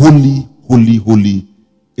holy, holy, holy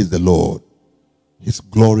is the Lord. His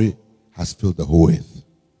glory has filled the whole earth.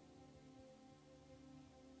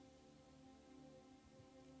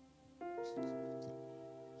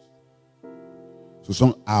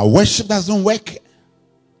 So our worship doesn't work.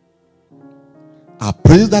 Our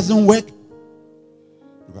praise doesn't work.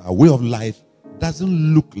 Our way of life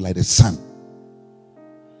doesn't look like the Son.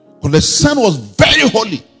 Because the Son was very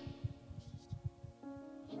holy.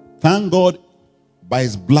 Thank God, by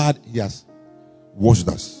his blood, he has washed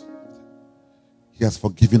us. He has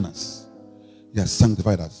forgiven us. He has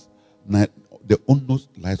sanctified us. Now, the onus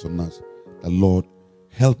lies on us. The Lord,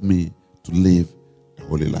 help me to live a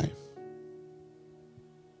holy life.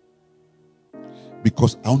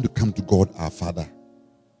 Because I want to come to God, our Father,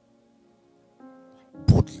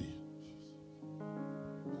 boldly.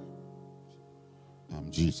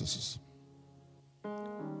 I'm Jesus.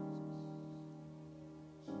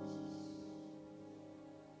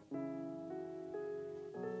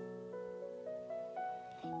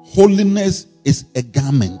 Holiness is a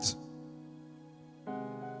garment.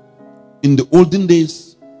 In the olden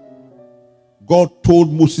days, God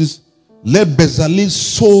told Moses, let Bezalel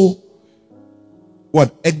sew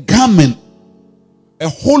what? A garment, a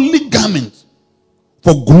holy garment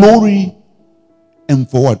for glory and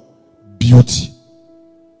for what? Beauty.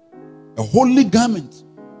 A holy garment.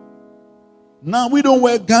 Now we don't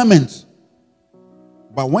wear garments.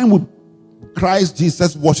 But when Christ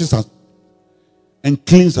Jesus washes us and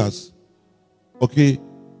cleans us, okay,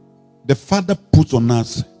 the Father puts on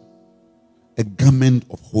us a garment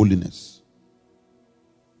of holiness.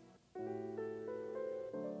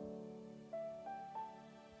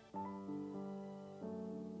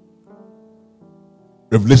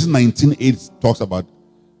 Revelation 19:8 talks about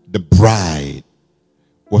the bride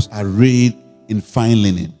was arrayed in fine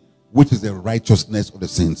linen, which is the righteousness of the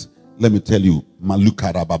saints. Let me tell you,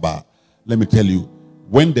 Malukarababa. Let me tell you,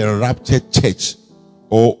 when the raptured church,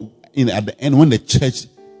 or at the end, when the church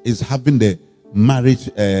is having the marriage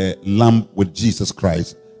lamb with Jesus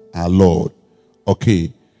Christ, our Lord,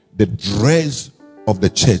 okay, the dress of the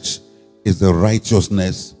church is the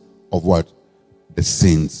righteousness of what? The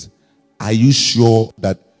saints. Are you sure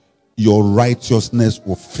that your righteousness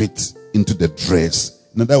will fit into the dress?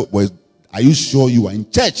 In other words, are you sure you are in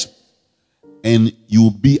church and you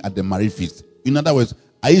will be at the marriage feast? In other words,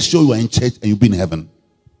 are you sure you are in church and you'll be in heaven?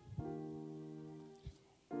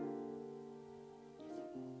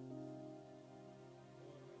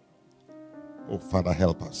 Oh, Father,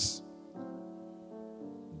 help us.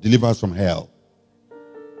 Deliver us from hell.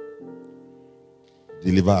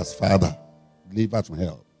 Deliver us, Father. Deliver us from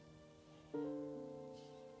hell.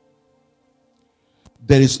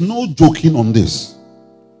 There is no joking on this.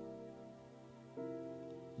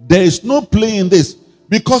 There is no playing this,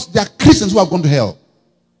 because there are Christians who have gone to hell.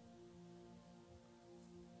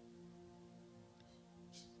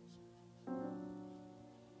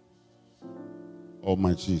 Oh,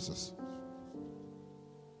 my Jesus.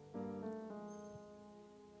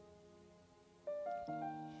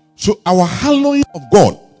 So our hallowing of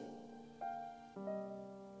God,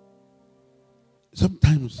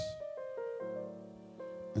 sometimes,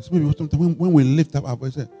 and sometimes when we lift up our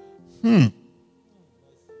voice, say, can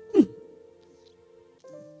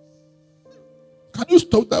you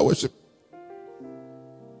stop that worship?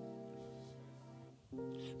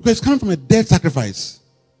 Because it's coming from a dead sacrifice.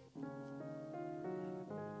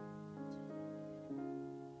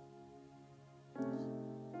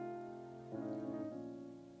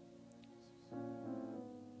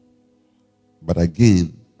 But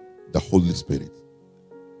again, the Holy Spirit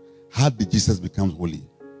How did Jesus become holy?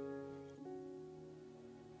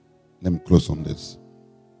 Let me close on this.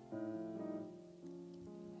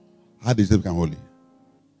 How did Jesus become holy?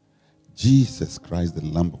 Jesus Christ, the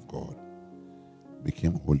Lamb of God,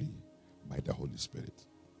 became holy by the Holy Spirit.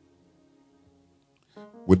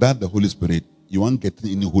 Without the Holy Spirit, you won't get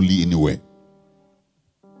any holy anywhere.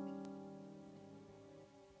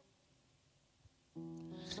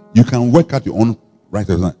 You can work out your own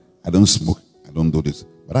righteousness. I don't smoke. I don't do this.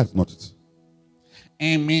 But that's not it.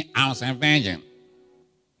 And me, I was a virgin.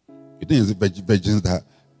 You think it's virgins that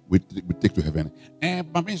we take to heaven.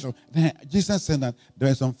 So Jesus said that there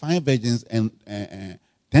are some 5 virgins and 10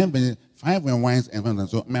 virgins, 5 wines and 1.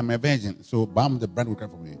 So I'm a virgin. So bomb the bride will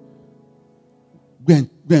come for me. Go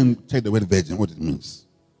and check the word virgin, what it means.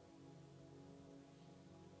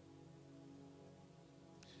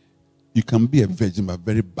 You can be a virgin, but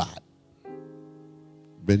very bad,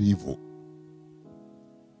 very evil.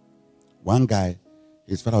 One guy,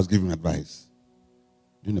 his father was giving him advice.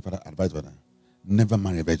 Didn't the father advise father? Never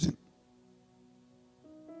marry a virgin.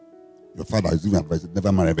 Your father is giving advice,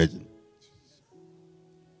 never marry a virgin.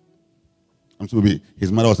 I'm sorry,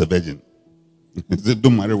 his mother was a virgin. He said,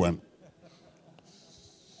 don't marry one.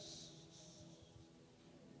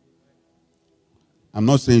 I'm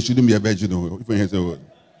not saying you shouldn't be a virgin. If you say,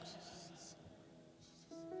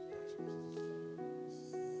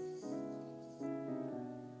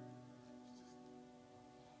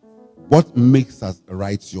 what makes us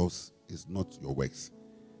righteous is not your works.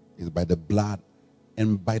 It's by the blood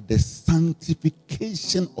and by the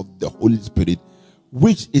sanctification of the Holy Spirit,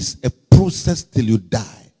 which is a process till you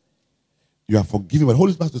die. You are forgiven, but the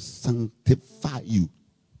Holy Spirit has to sanctify you.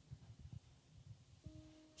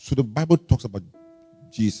 So the Bible talks about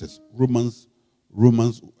Jesus. Romans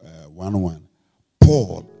 1:1.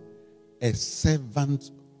 Paul, a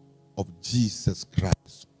servant of Jesus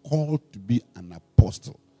Christ, called to be an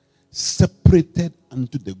apostle, separated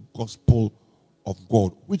unto the gospel of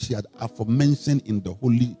God, which he had aforementioned in the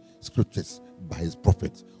Holy Scriptures by his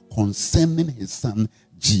prophets, concerning his son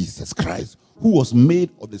Jesus Christ, who was made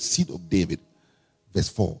of the seed of David, verse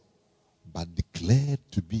 4, but declared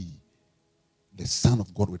to be the Son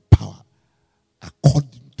of God with power,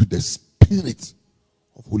 according to the Spirit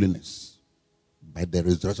of holiness, by the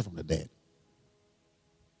resurrection from the dead.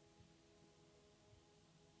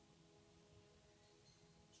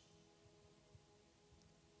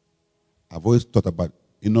 I've always thought about,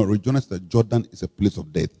 Regional that Jordan is a place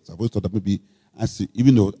of death. So I've always thought that maybe,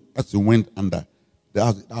 even though as he went under,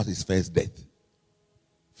 that was his first death,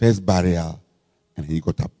 first burial, and he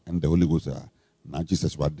got up, and the Holy Ghost, now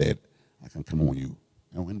Jesus, you are dead, I can come on you.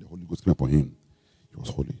 And when the Holy Ghost came upon him, he was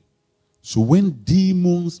holy. So when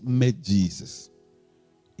demons met Jesus,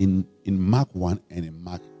 in Mark 1 and in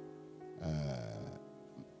Mark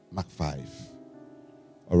 5,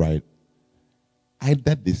 all right,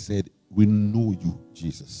 either they said, we know you,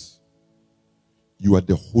 Jesus. You are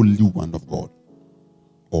the Holy One of God.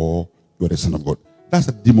 Or you are the Son of God. That's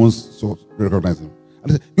the demons so recognize him.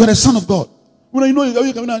 And they say, you are the Son of God. Well, you know you are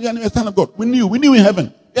the Son of God. We knew in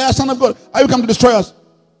heaven. Yeah, Son of God. Are you come to destroy us?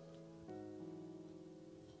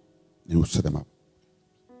 He will set them up.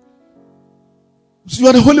 So you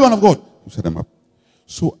are the Holy One of God. You set them up.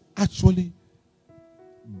 So actually,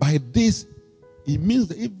 by this, it means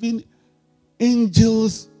that even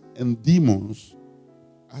angels and demons,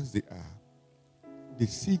 as they are, they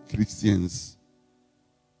see Christians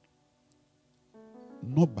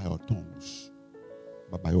not by our tongues,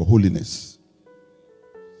 but by your holiness.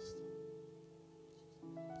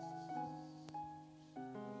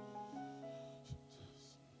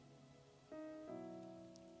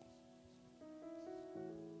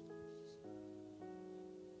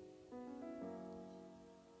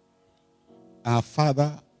 Our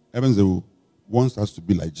Father, heaven, wants us to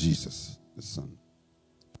be like Jesus, the Son.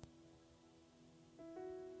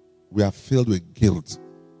 We are filled with guilt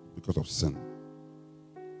because of sin.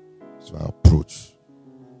 So our approach.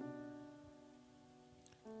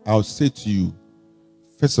 I'll say to you,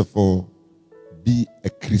 first of all, be a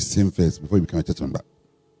Christian first before you become a church member.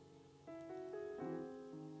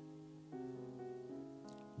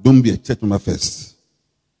 Don't be a church member first.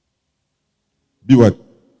 Be what?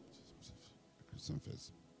 A Christian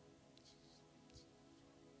first.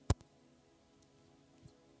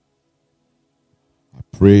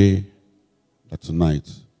 I pray that tonight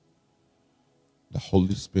the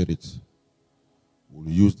Holy Spirit will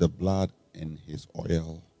use the blood and his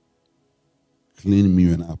oil, clean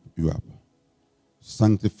me and you up,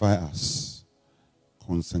 sanctify us,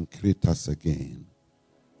 consecrate us again,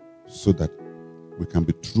 so that we can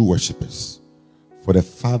be true worshippers. For the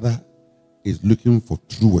Father is looking for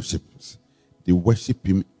true worshippers. They worship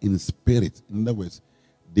him in spirit. In other words,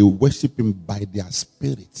 they worship him by their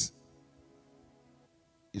spirit.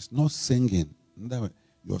 It's not singing. In other words,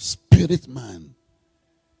 your spirit man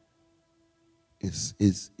it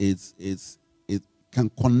can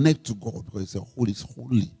connect to God because it's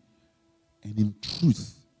holy. And in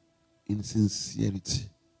truth, in sincerity,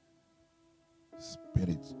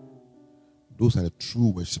 spirit. Those are the true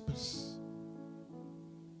worshippers.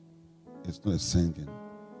 It's not a singing.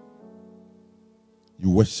 You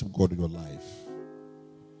worship God with your life.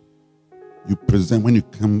 When you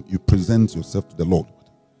come, you present yourself to the Lord.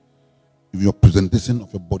 If your presentation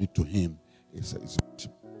of your body to him is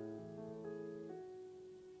worship.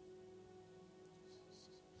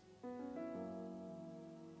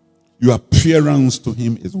 Your appearance to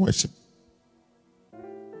him is worship.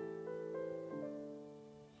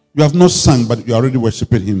 You have not sung, but you are already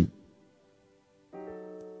worshiping him.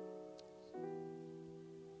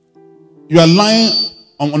 You are lying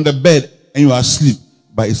on the bed and you are asleep,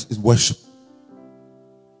 but it's worship.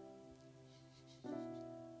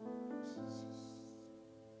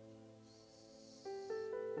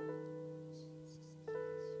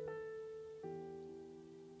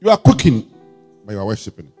 You are cooking, but you are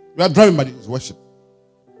worshiping. You are driving, but it's worship.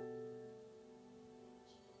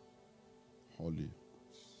 Holy.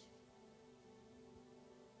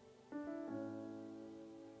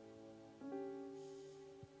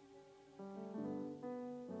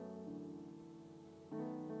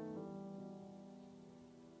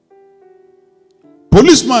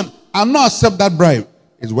 Policeman, I'll not accept that bribe.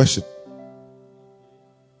 It's worship.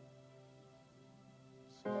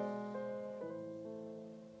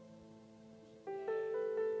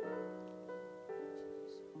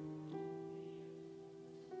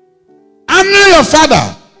 Honor your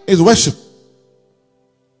father is worship.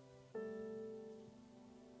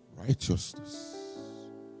 Righteousness.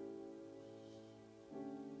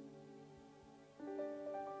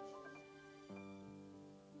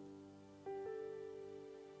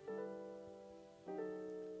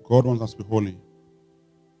 God wants us to be holy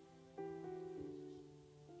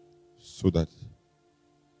so that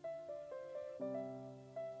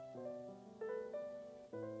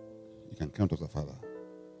he can count as a father.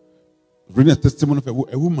 Reading a testimony of a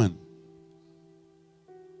woman,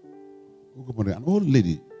 an old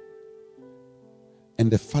lady,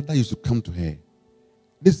 and the father used to come to her.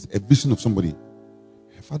 This is a vision of somebody.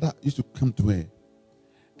 Her father used to come to her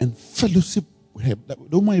and fellowship with her.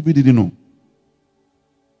 The woman even didn't know.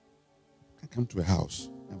 Come to her house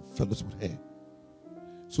and fellowship with her.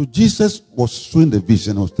 So Jesus was showing the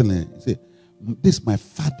vision. I was telling her, he said, this is my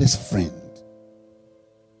father's friend.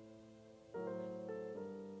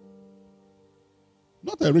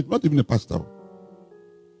 Not a rich, not even a pastor.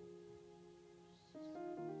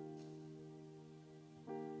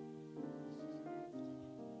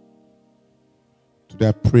 Today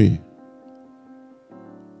I pray.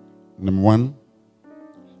 Number one,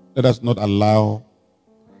 let us not allow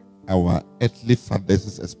our earthly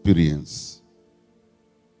father's experience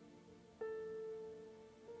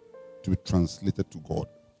to be translated to God.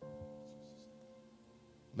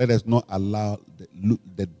 Let us not allow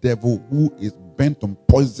the devil who is bent on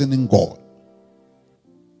poisoning God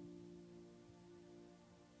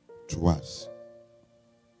to us.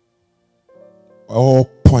 All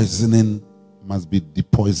poisoning must be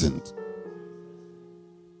depoisoned.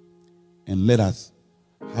 And let us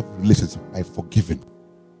have relationship by forgiving.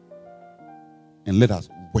 And let us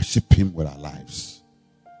worship him with our lives.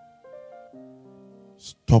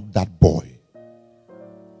 Stop that boy.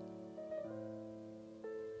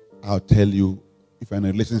 I'll tell you, if you're in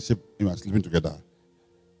a relationship, you are sleeping together,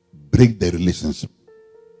 break the relationship.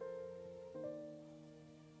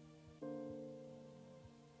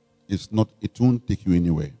 It won't take you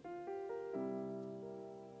anywhere.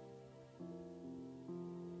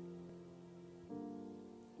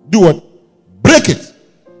 Do what? Break it.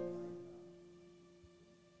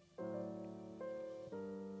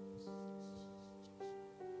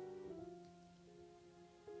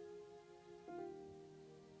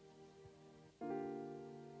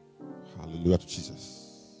 Hallelujah to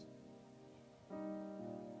Jesus.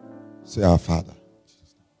 Say, our Father,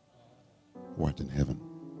 who art in heaven.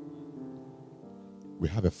 We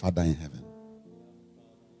have a Father in heaven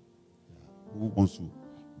who wants to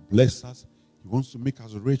bless us. He wants to make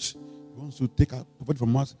us rich. He wants to take our property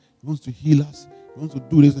from us. He wants to heal us. He wants to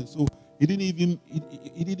do this. And so he didn't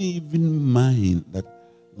even mind that,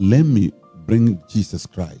 let me bring Jesus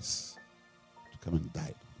Christ to come and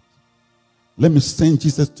die. Let me send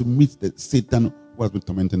Jesus to meet the Satan who has been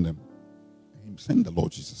tormenting them. He sent the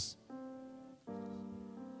Lord Jesus.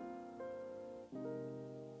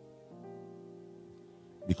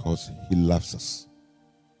 because he loves us.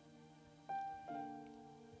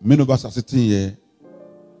 Many of us are sitting here,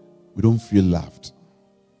 we don't feel loved.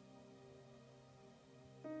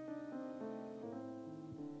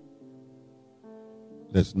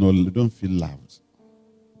 We don't feel loved.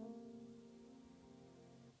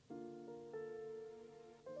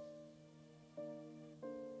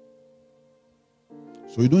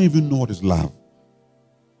 So you don't even know what is love.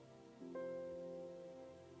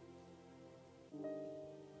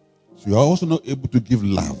 So you are also not able to give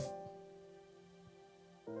love.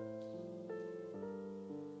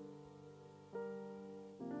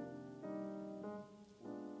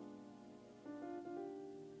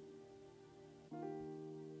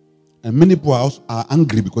 And many people are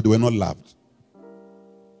angry because they were not loved.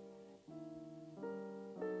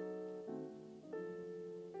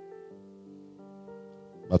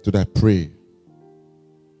 But today I pray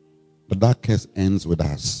that case ends with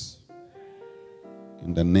us.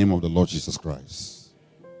 In the name of the Lord Jesus Christ.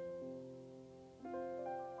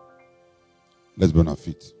 Let's be on our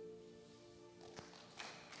feet.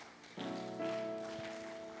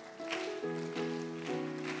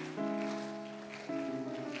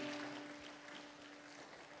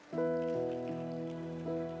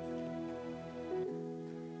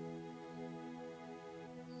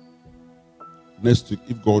 Next week,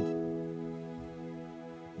 if God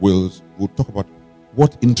wills, we'll talk about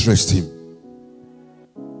what interests him.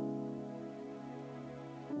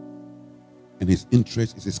 And his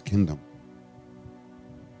interest is his kingdom.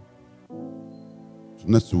 So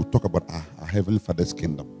next we'll talk about our Heavenly Father's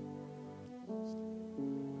kingdom.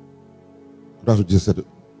 That's what Jesus said,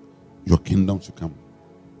 your kingdom should come.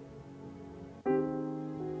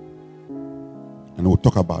 And we'll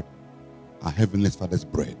talk about our Heavenly Father's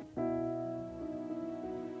bread.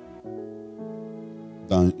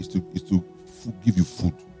 That is to give you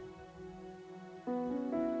food.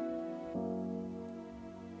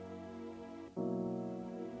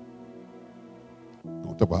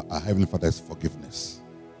 We'll talk about our Heavenly Father's forgiveness.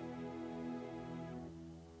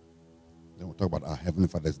 Then we'll talk about our Heavenly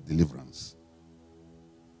Father's deliverance.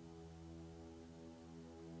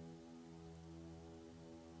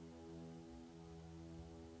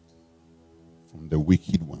 From the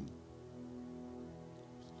wicked one.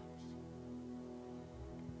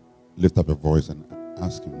 Lift up your voice and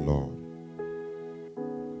ask him, Lord,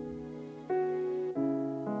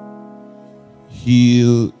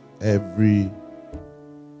 heal every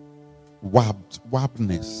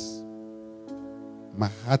warpedness. My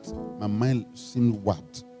heart, my mind seems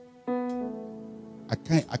warped.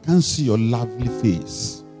 I can't see your lovely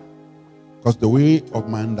face. Because the way of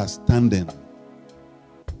my understanding,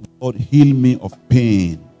 Lord, heal me of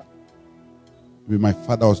pain. Maybe my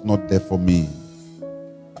father was not there for me.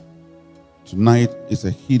 Tonight is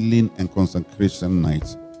a healing and consecration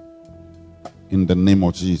night. In the name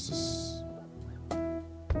of Jesus.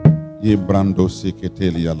 Ye brando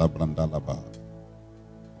seketeli ya la branda laba.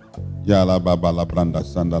 Ya la baba la branda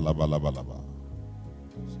sanda laba laba laba.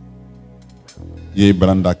 Ye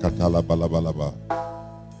branda katala balaba laba.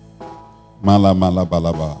 Mala mala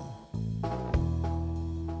balaba.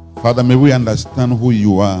 Father, may we understand who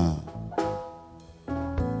you are.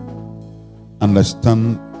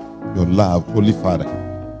 Understand your love, Holy Father.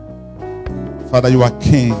 Father, you are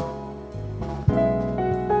King.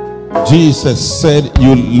 Jesus said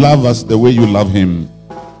you love us the way you love him.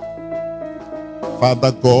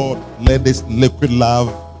 Father God, let this liquid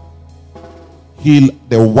love heal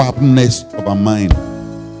the warpedness of our mind.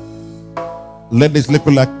 Let this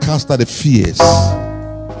liquid love cast out the fears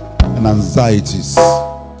and anxieties.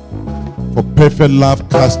 For perfect love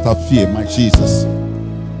cast out fear, my Jesus.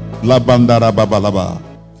 Labandara babalaba.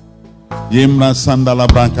 Yemra sandala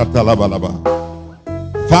brankata labalaba.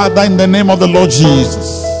 Father, in the name of the Lord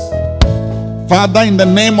Jesus. Father, in the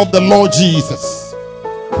name of the Lord Jesus.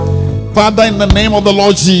 Father, in the name of the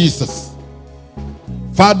Lord Jesus.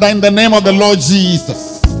 Father, in the name of the Lord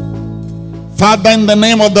Jesus. Father, in the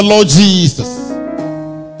name of the Lord Jesus.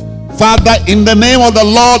 Father, in the name of the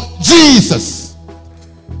Lord Jesus.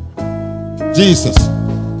 Jesus,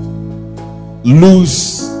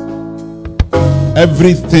 lose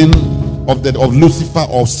everything of Lucifer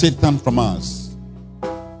or Satan from us.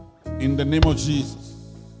 In the name of Jesus.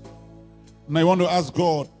 And I want to ask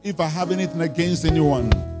God, if I have anything against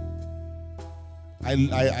anyone,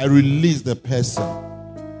 I release the person.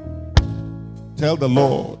 Tell the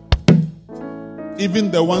Lord,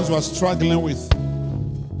 even the ones who are struggling with,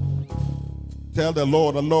 tell the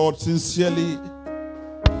Lord, sincerely,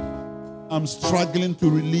 I'm struggling to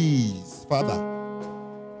release. Father,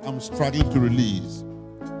 I'm struggling to release.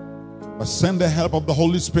 But send the help of the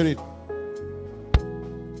Holy Spirit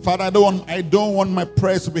Father, I don't want my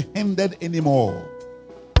prayers to be hindered anymore.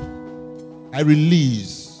 I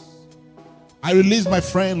release my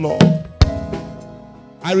friend, Lord.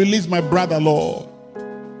 I release my brother, Lord.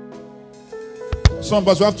 Some of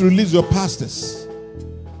us will have to release your pastors.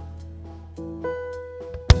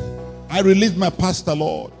 I release my pastor,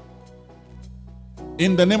 Lord.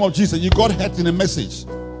 In the name of Jesus, you got hurt in a message.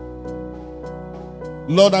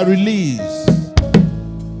 Lord, I release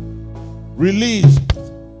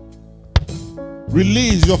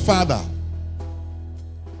your father.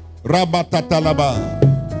 Rabatatalaba.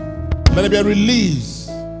 Let it be a release.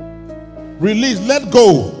 Release, let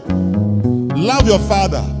go. Love your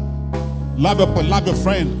father. Love your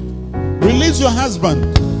friend. Release your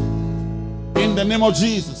husband. In the name of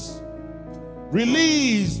Jesus.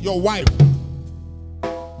 Release your wife.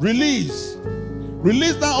 Release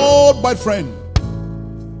that old boyfriend.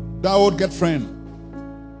 That old girlfriend.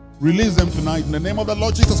 Release them tonight in the name of the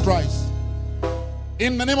Lord Jesus Christ.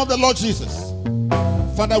 In the name of the Lord Jesus.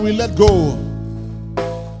 Father, we let go.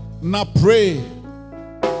 Now pray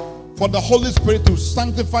for the Holy Spirit to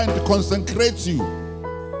sanctify and to consecrate you.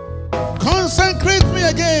 Consecrate me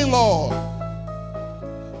again, Lord.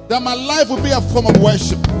 That my life will be a form of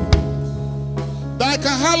worship. That I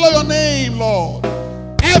can hallow your name, Lord.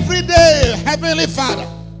 Every day, Heavenly Father.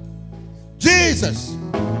 Jesus,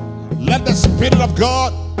 let the Spirit of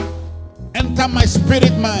God enter my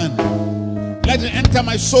spirit man. Let it enter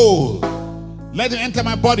my soul. Let it enter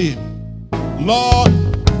my body. Lord,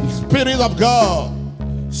 Spirit of God,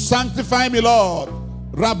 sanctify me, Lord.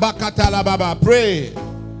 Rabakatalababa. Pray.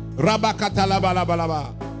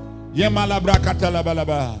 Rabakatalabalabalaba.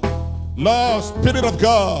 Yemalabrakatalabalaba. Lord, Spirit of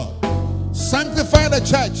God, sanctify the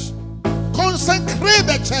church. Consecrate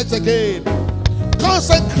the church again.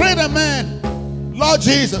 Consecrate the man. Lord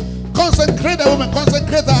Jesus, consecrate the woman.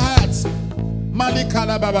 Consecrate the hearts.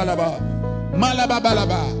 Malikalababalaba.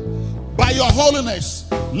 Malababalaba. By your holiness,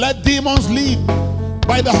 let demons leave.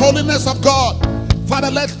 By the holiness of God,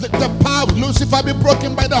 Father, let the power of Lucifer be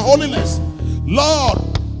broken by the holiness. Lord,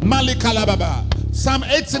 Malikalababa. Psalm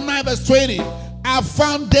 89 verse 20. I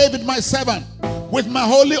found David my servant with my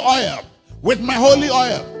holy oil. With my holy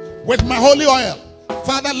oil. With my holy oil.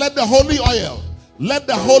 Father, let the holy oil. Let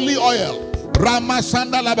the holy oil.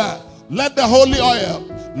 Ramasandalaba. Let the holy oil.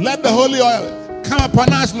 Let the holy oil come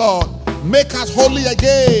upon us, Lord. Make us holy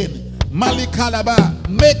again. Malikalaba.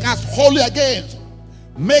 Make us holy again.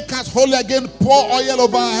 Make us holy again. Pour oil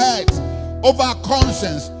over our heads, over our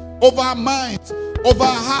conscience, over our minds, over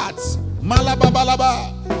our hearts.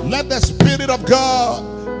 Malababalaba. Let the Spirit of God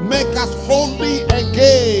make us holy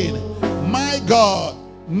again. My God,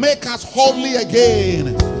 make us holy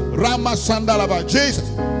again. Ramasandalaba. Jesus,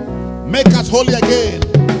 make us holy again.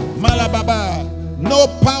 Malababa. No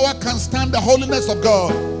power can stand the holiness of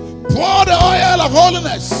God. Pour the oil of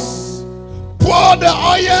holiness. Pour the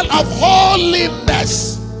oil of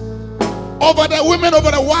holiness over the women,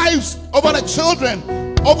 over the wives, over the children,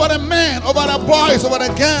 over the men, over the boys, over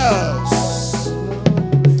the girls.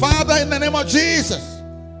 Father, in the name of Jesus,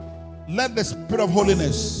 let the Spirit of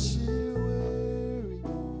holiness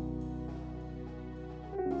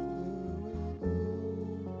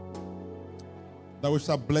that we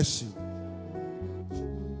shall bless you.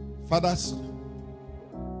 Fathers,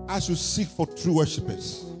 as you seek for true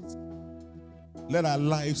worshippers, let our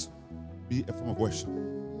lives be a form of worship.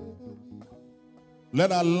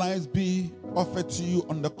 Let our lives be offered to you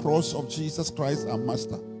on the cross of Jesus Christ, our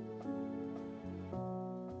Master,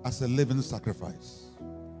 as a living sacrifice.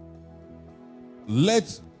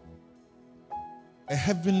 Let a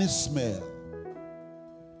heavenly smell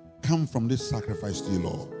come from this sacrifice to you,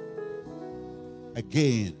 Lord.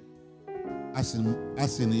 Again, as in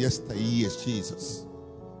yesteryears, Jesus.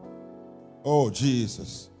 Oh,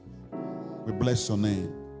 Jesus. We bless your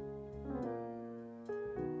name.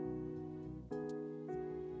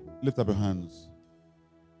 Lift up your hands.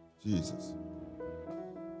 Jesus.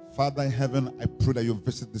 Father in heaven, I pray that you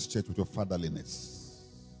visit this church with your fatherliness.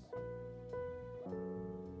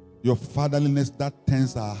 Your fatherliness that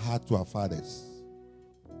turns our heart to our fathers.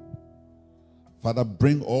 Father,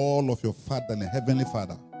 bring all of your fatherly, heavenly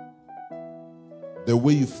Father, the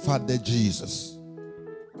way you fathered Jesus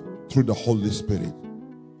through the Holy Spirit.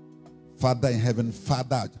 Father in heaven,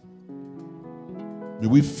 Father, may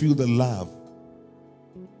we feel the love,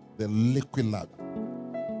 the liquid love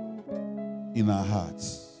in our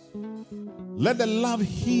hearts. Let the love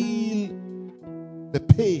heal the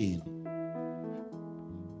pain.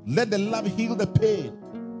 Let the love heal the pain.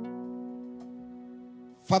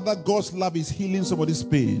 Father, God's love is healing somebody's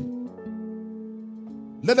pain.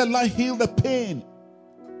 Let the love heal the pain.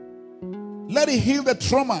 Let it heal the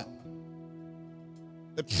trauma.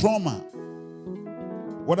 The trauma.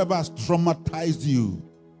 Whatever has traumatized you.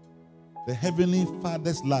 The Heavenly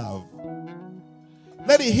Father's love.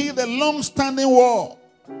 Let it heal the long-standing war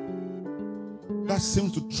that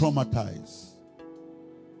seems to traumatize.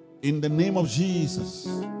 In the name of Jesus.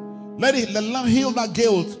 Let it heal that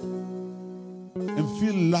guilt and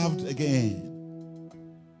feel loved again.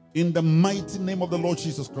 In the mighty name of the Lord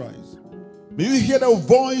Jesus Christ. May you hear the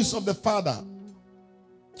voice of the Father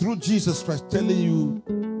through Jesus Christ telling you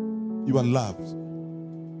you are loved.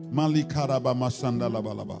 Let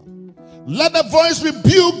the voice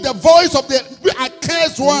rebuke the voice of the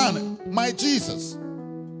accursed one, my Jesus.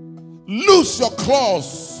 Loose your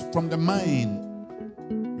claws from the mind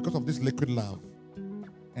because of this liquid love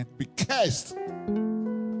and be cursed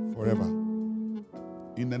forever.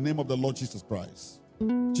 In the name of the Lord Jesus Christ.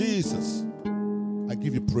 Jesus, I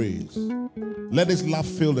give you praise. Let this love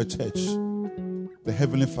fill the church, the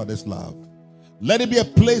Heavenly Father's love. Let it be a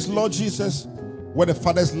place, Lord Jesus, where the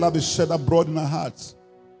Father's love is shed abroad in our hearts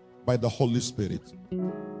by the Holy Spirit.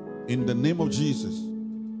 In the name of Jesus,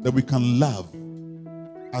 that we can love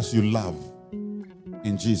as you love.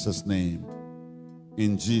 In Jesus' name.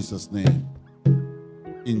 In Jesus' name.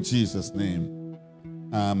 In Jesus' name.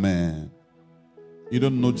 Amen. You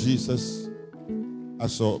don't know Jesus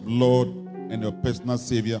as your Lord and your personal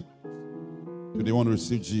Savior, but you want to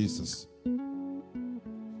receive Jesus.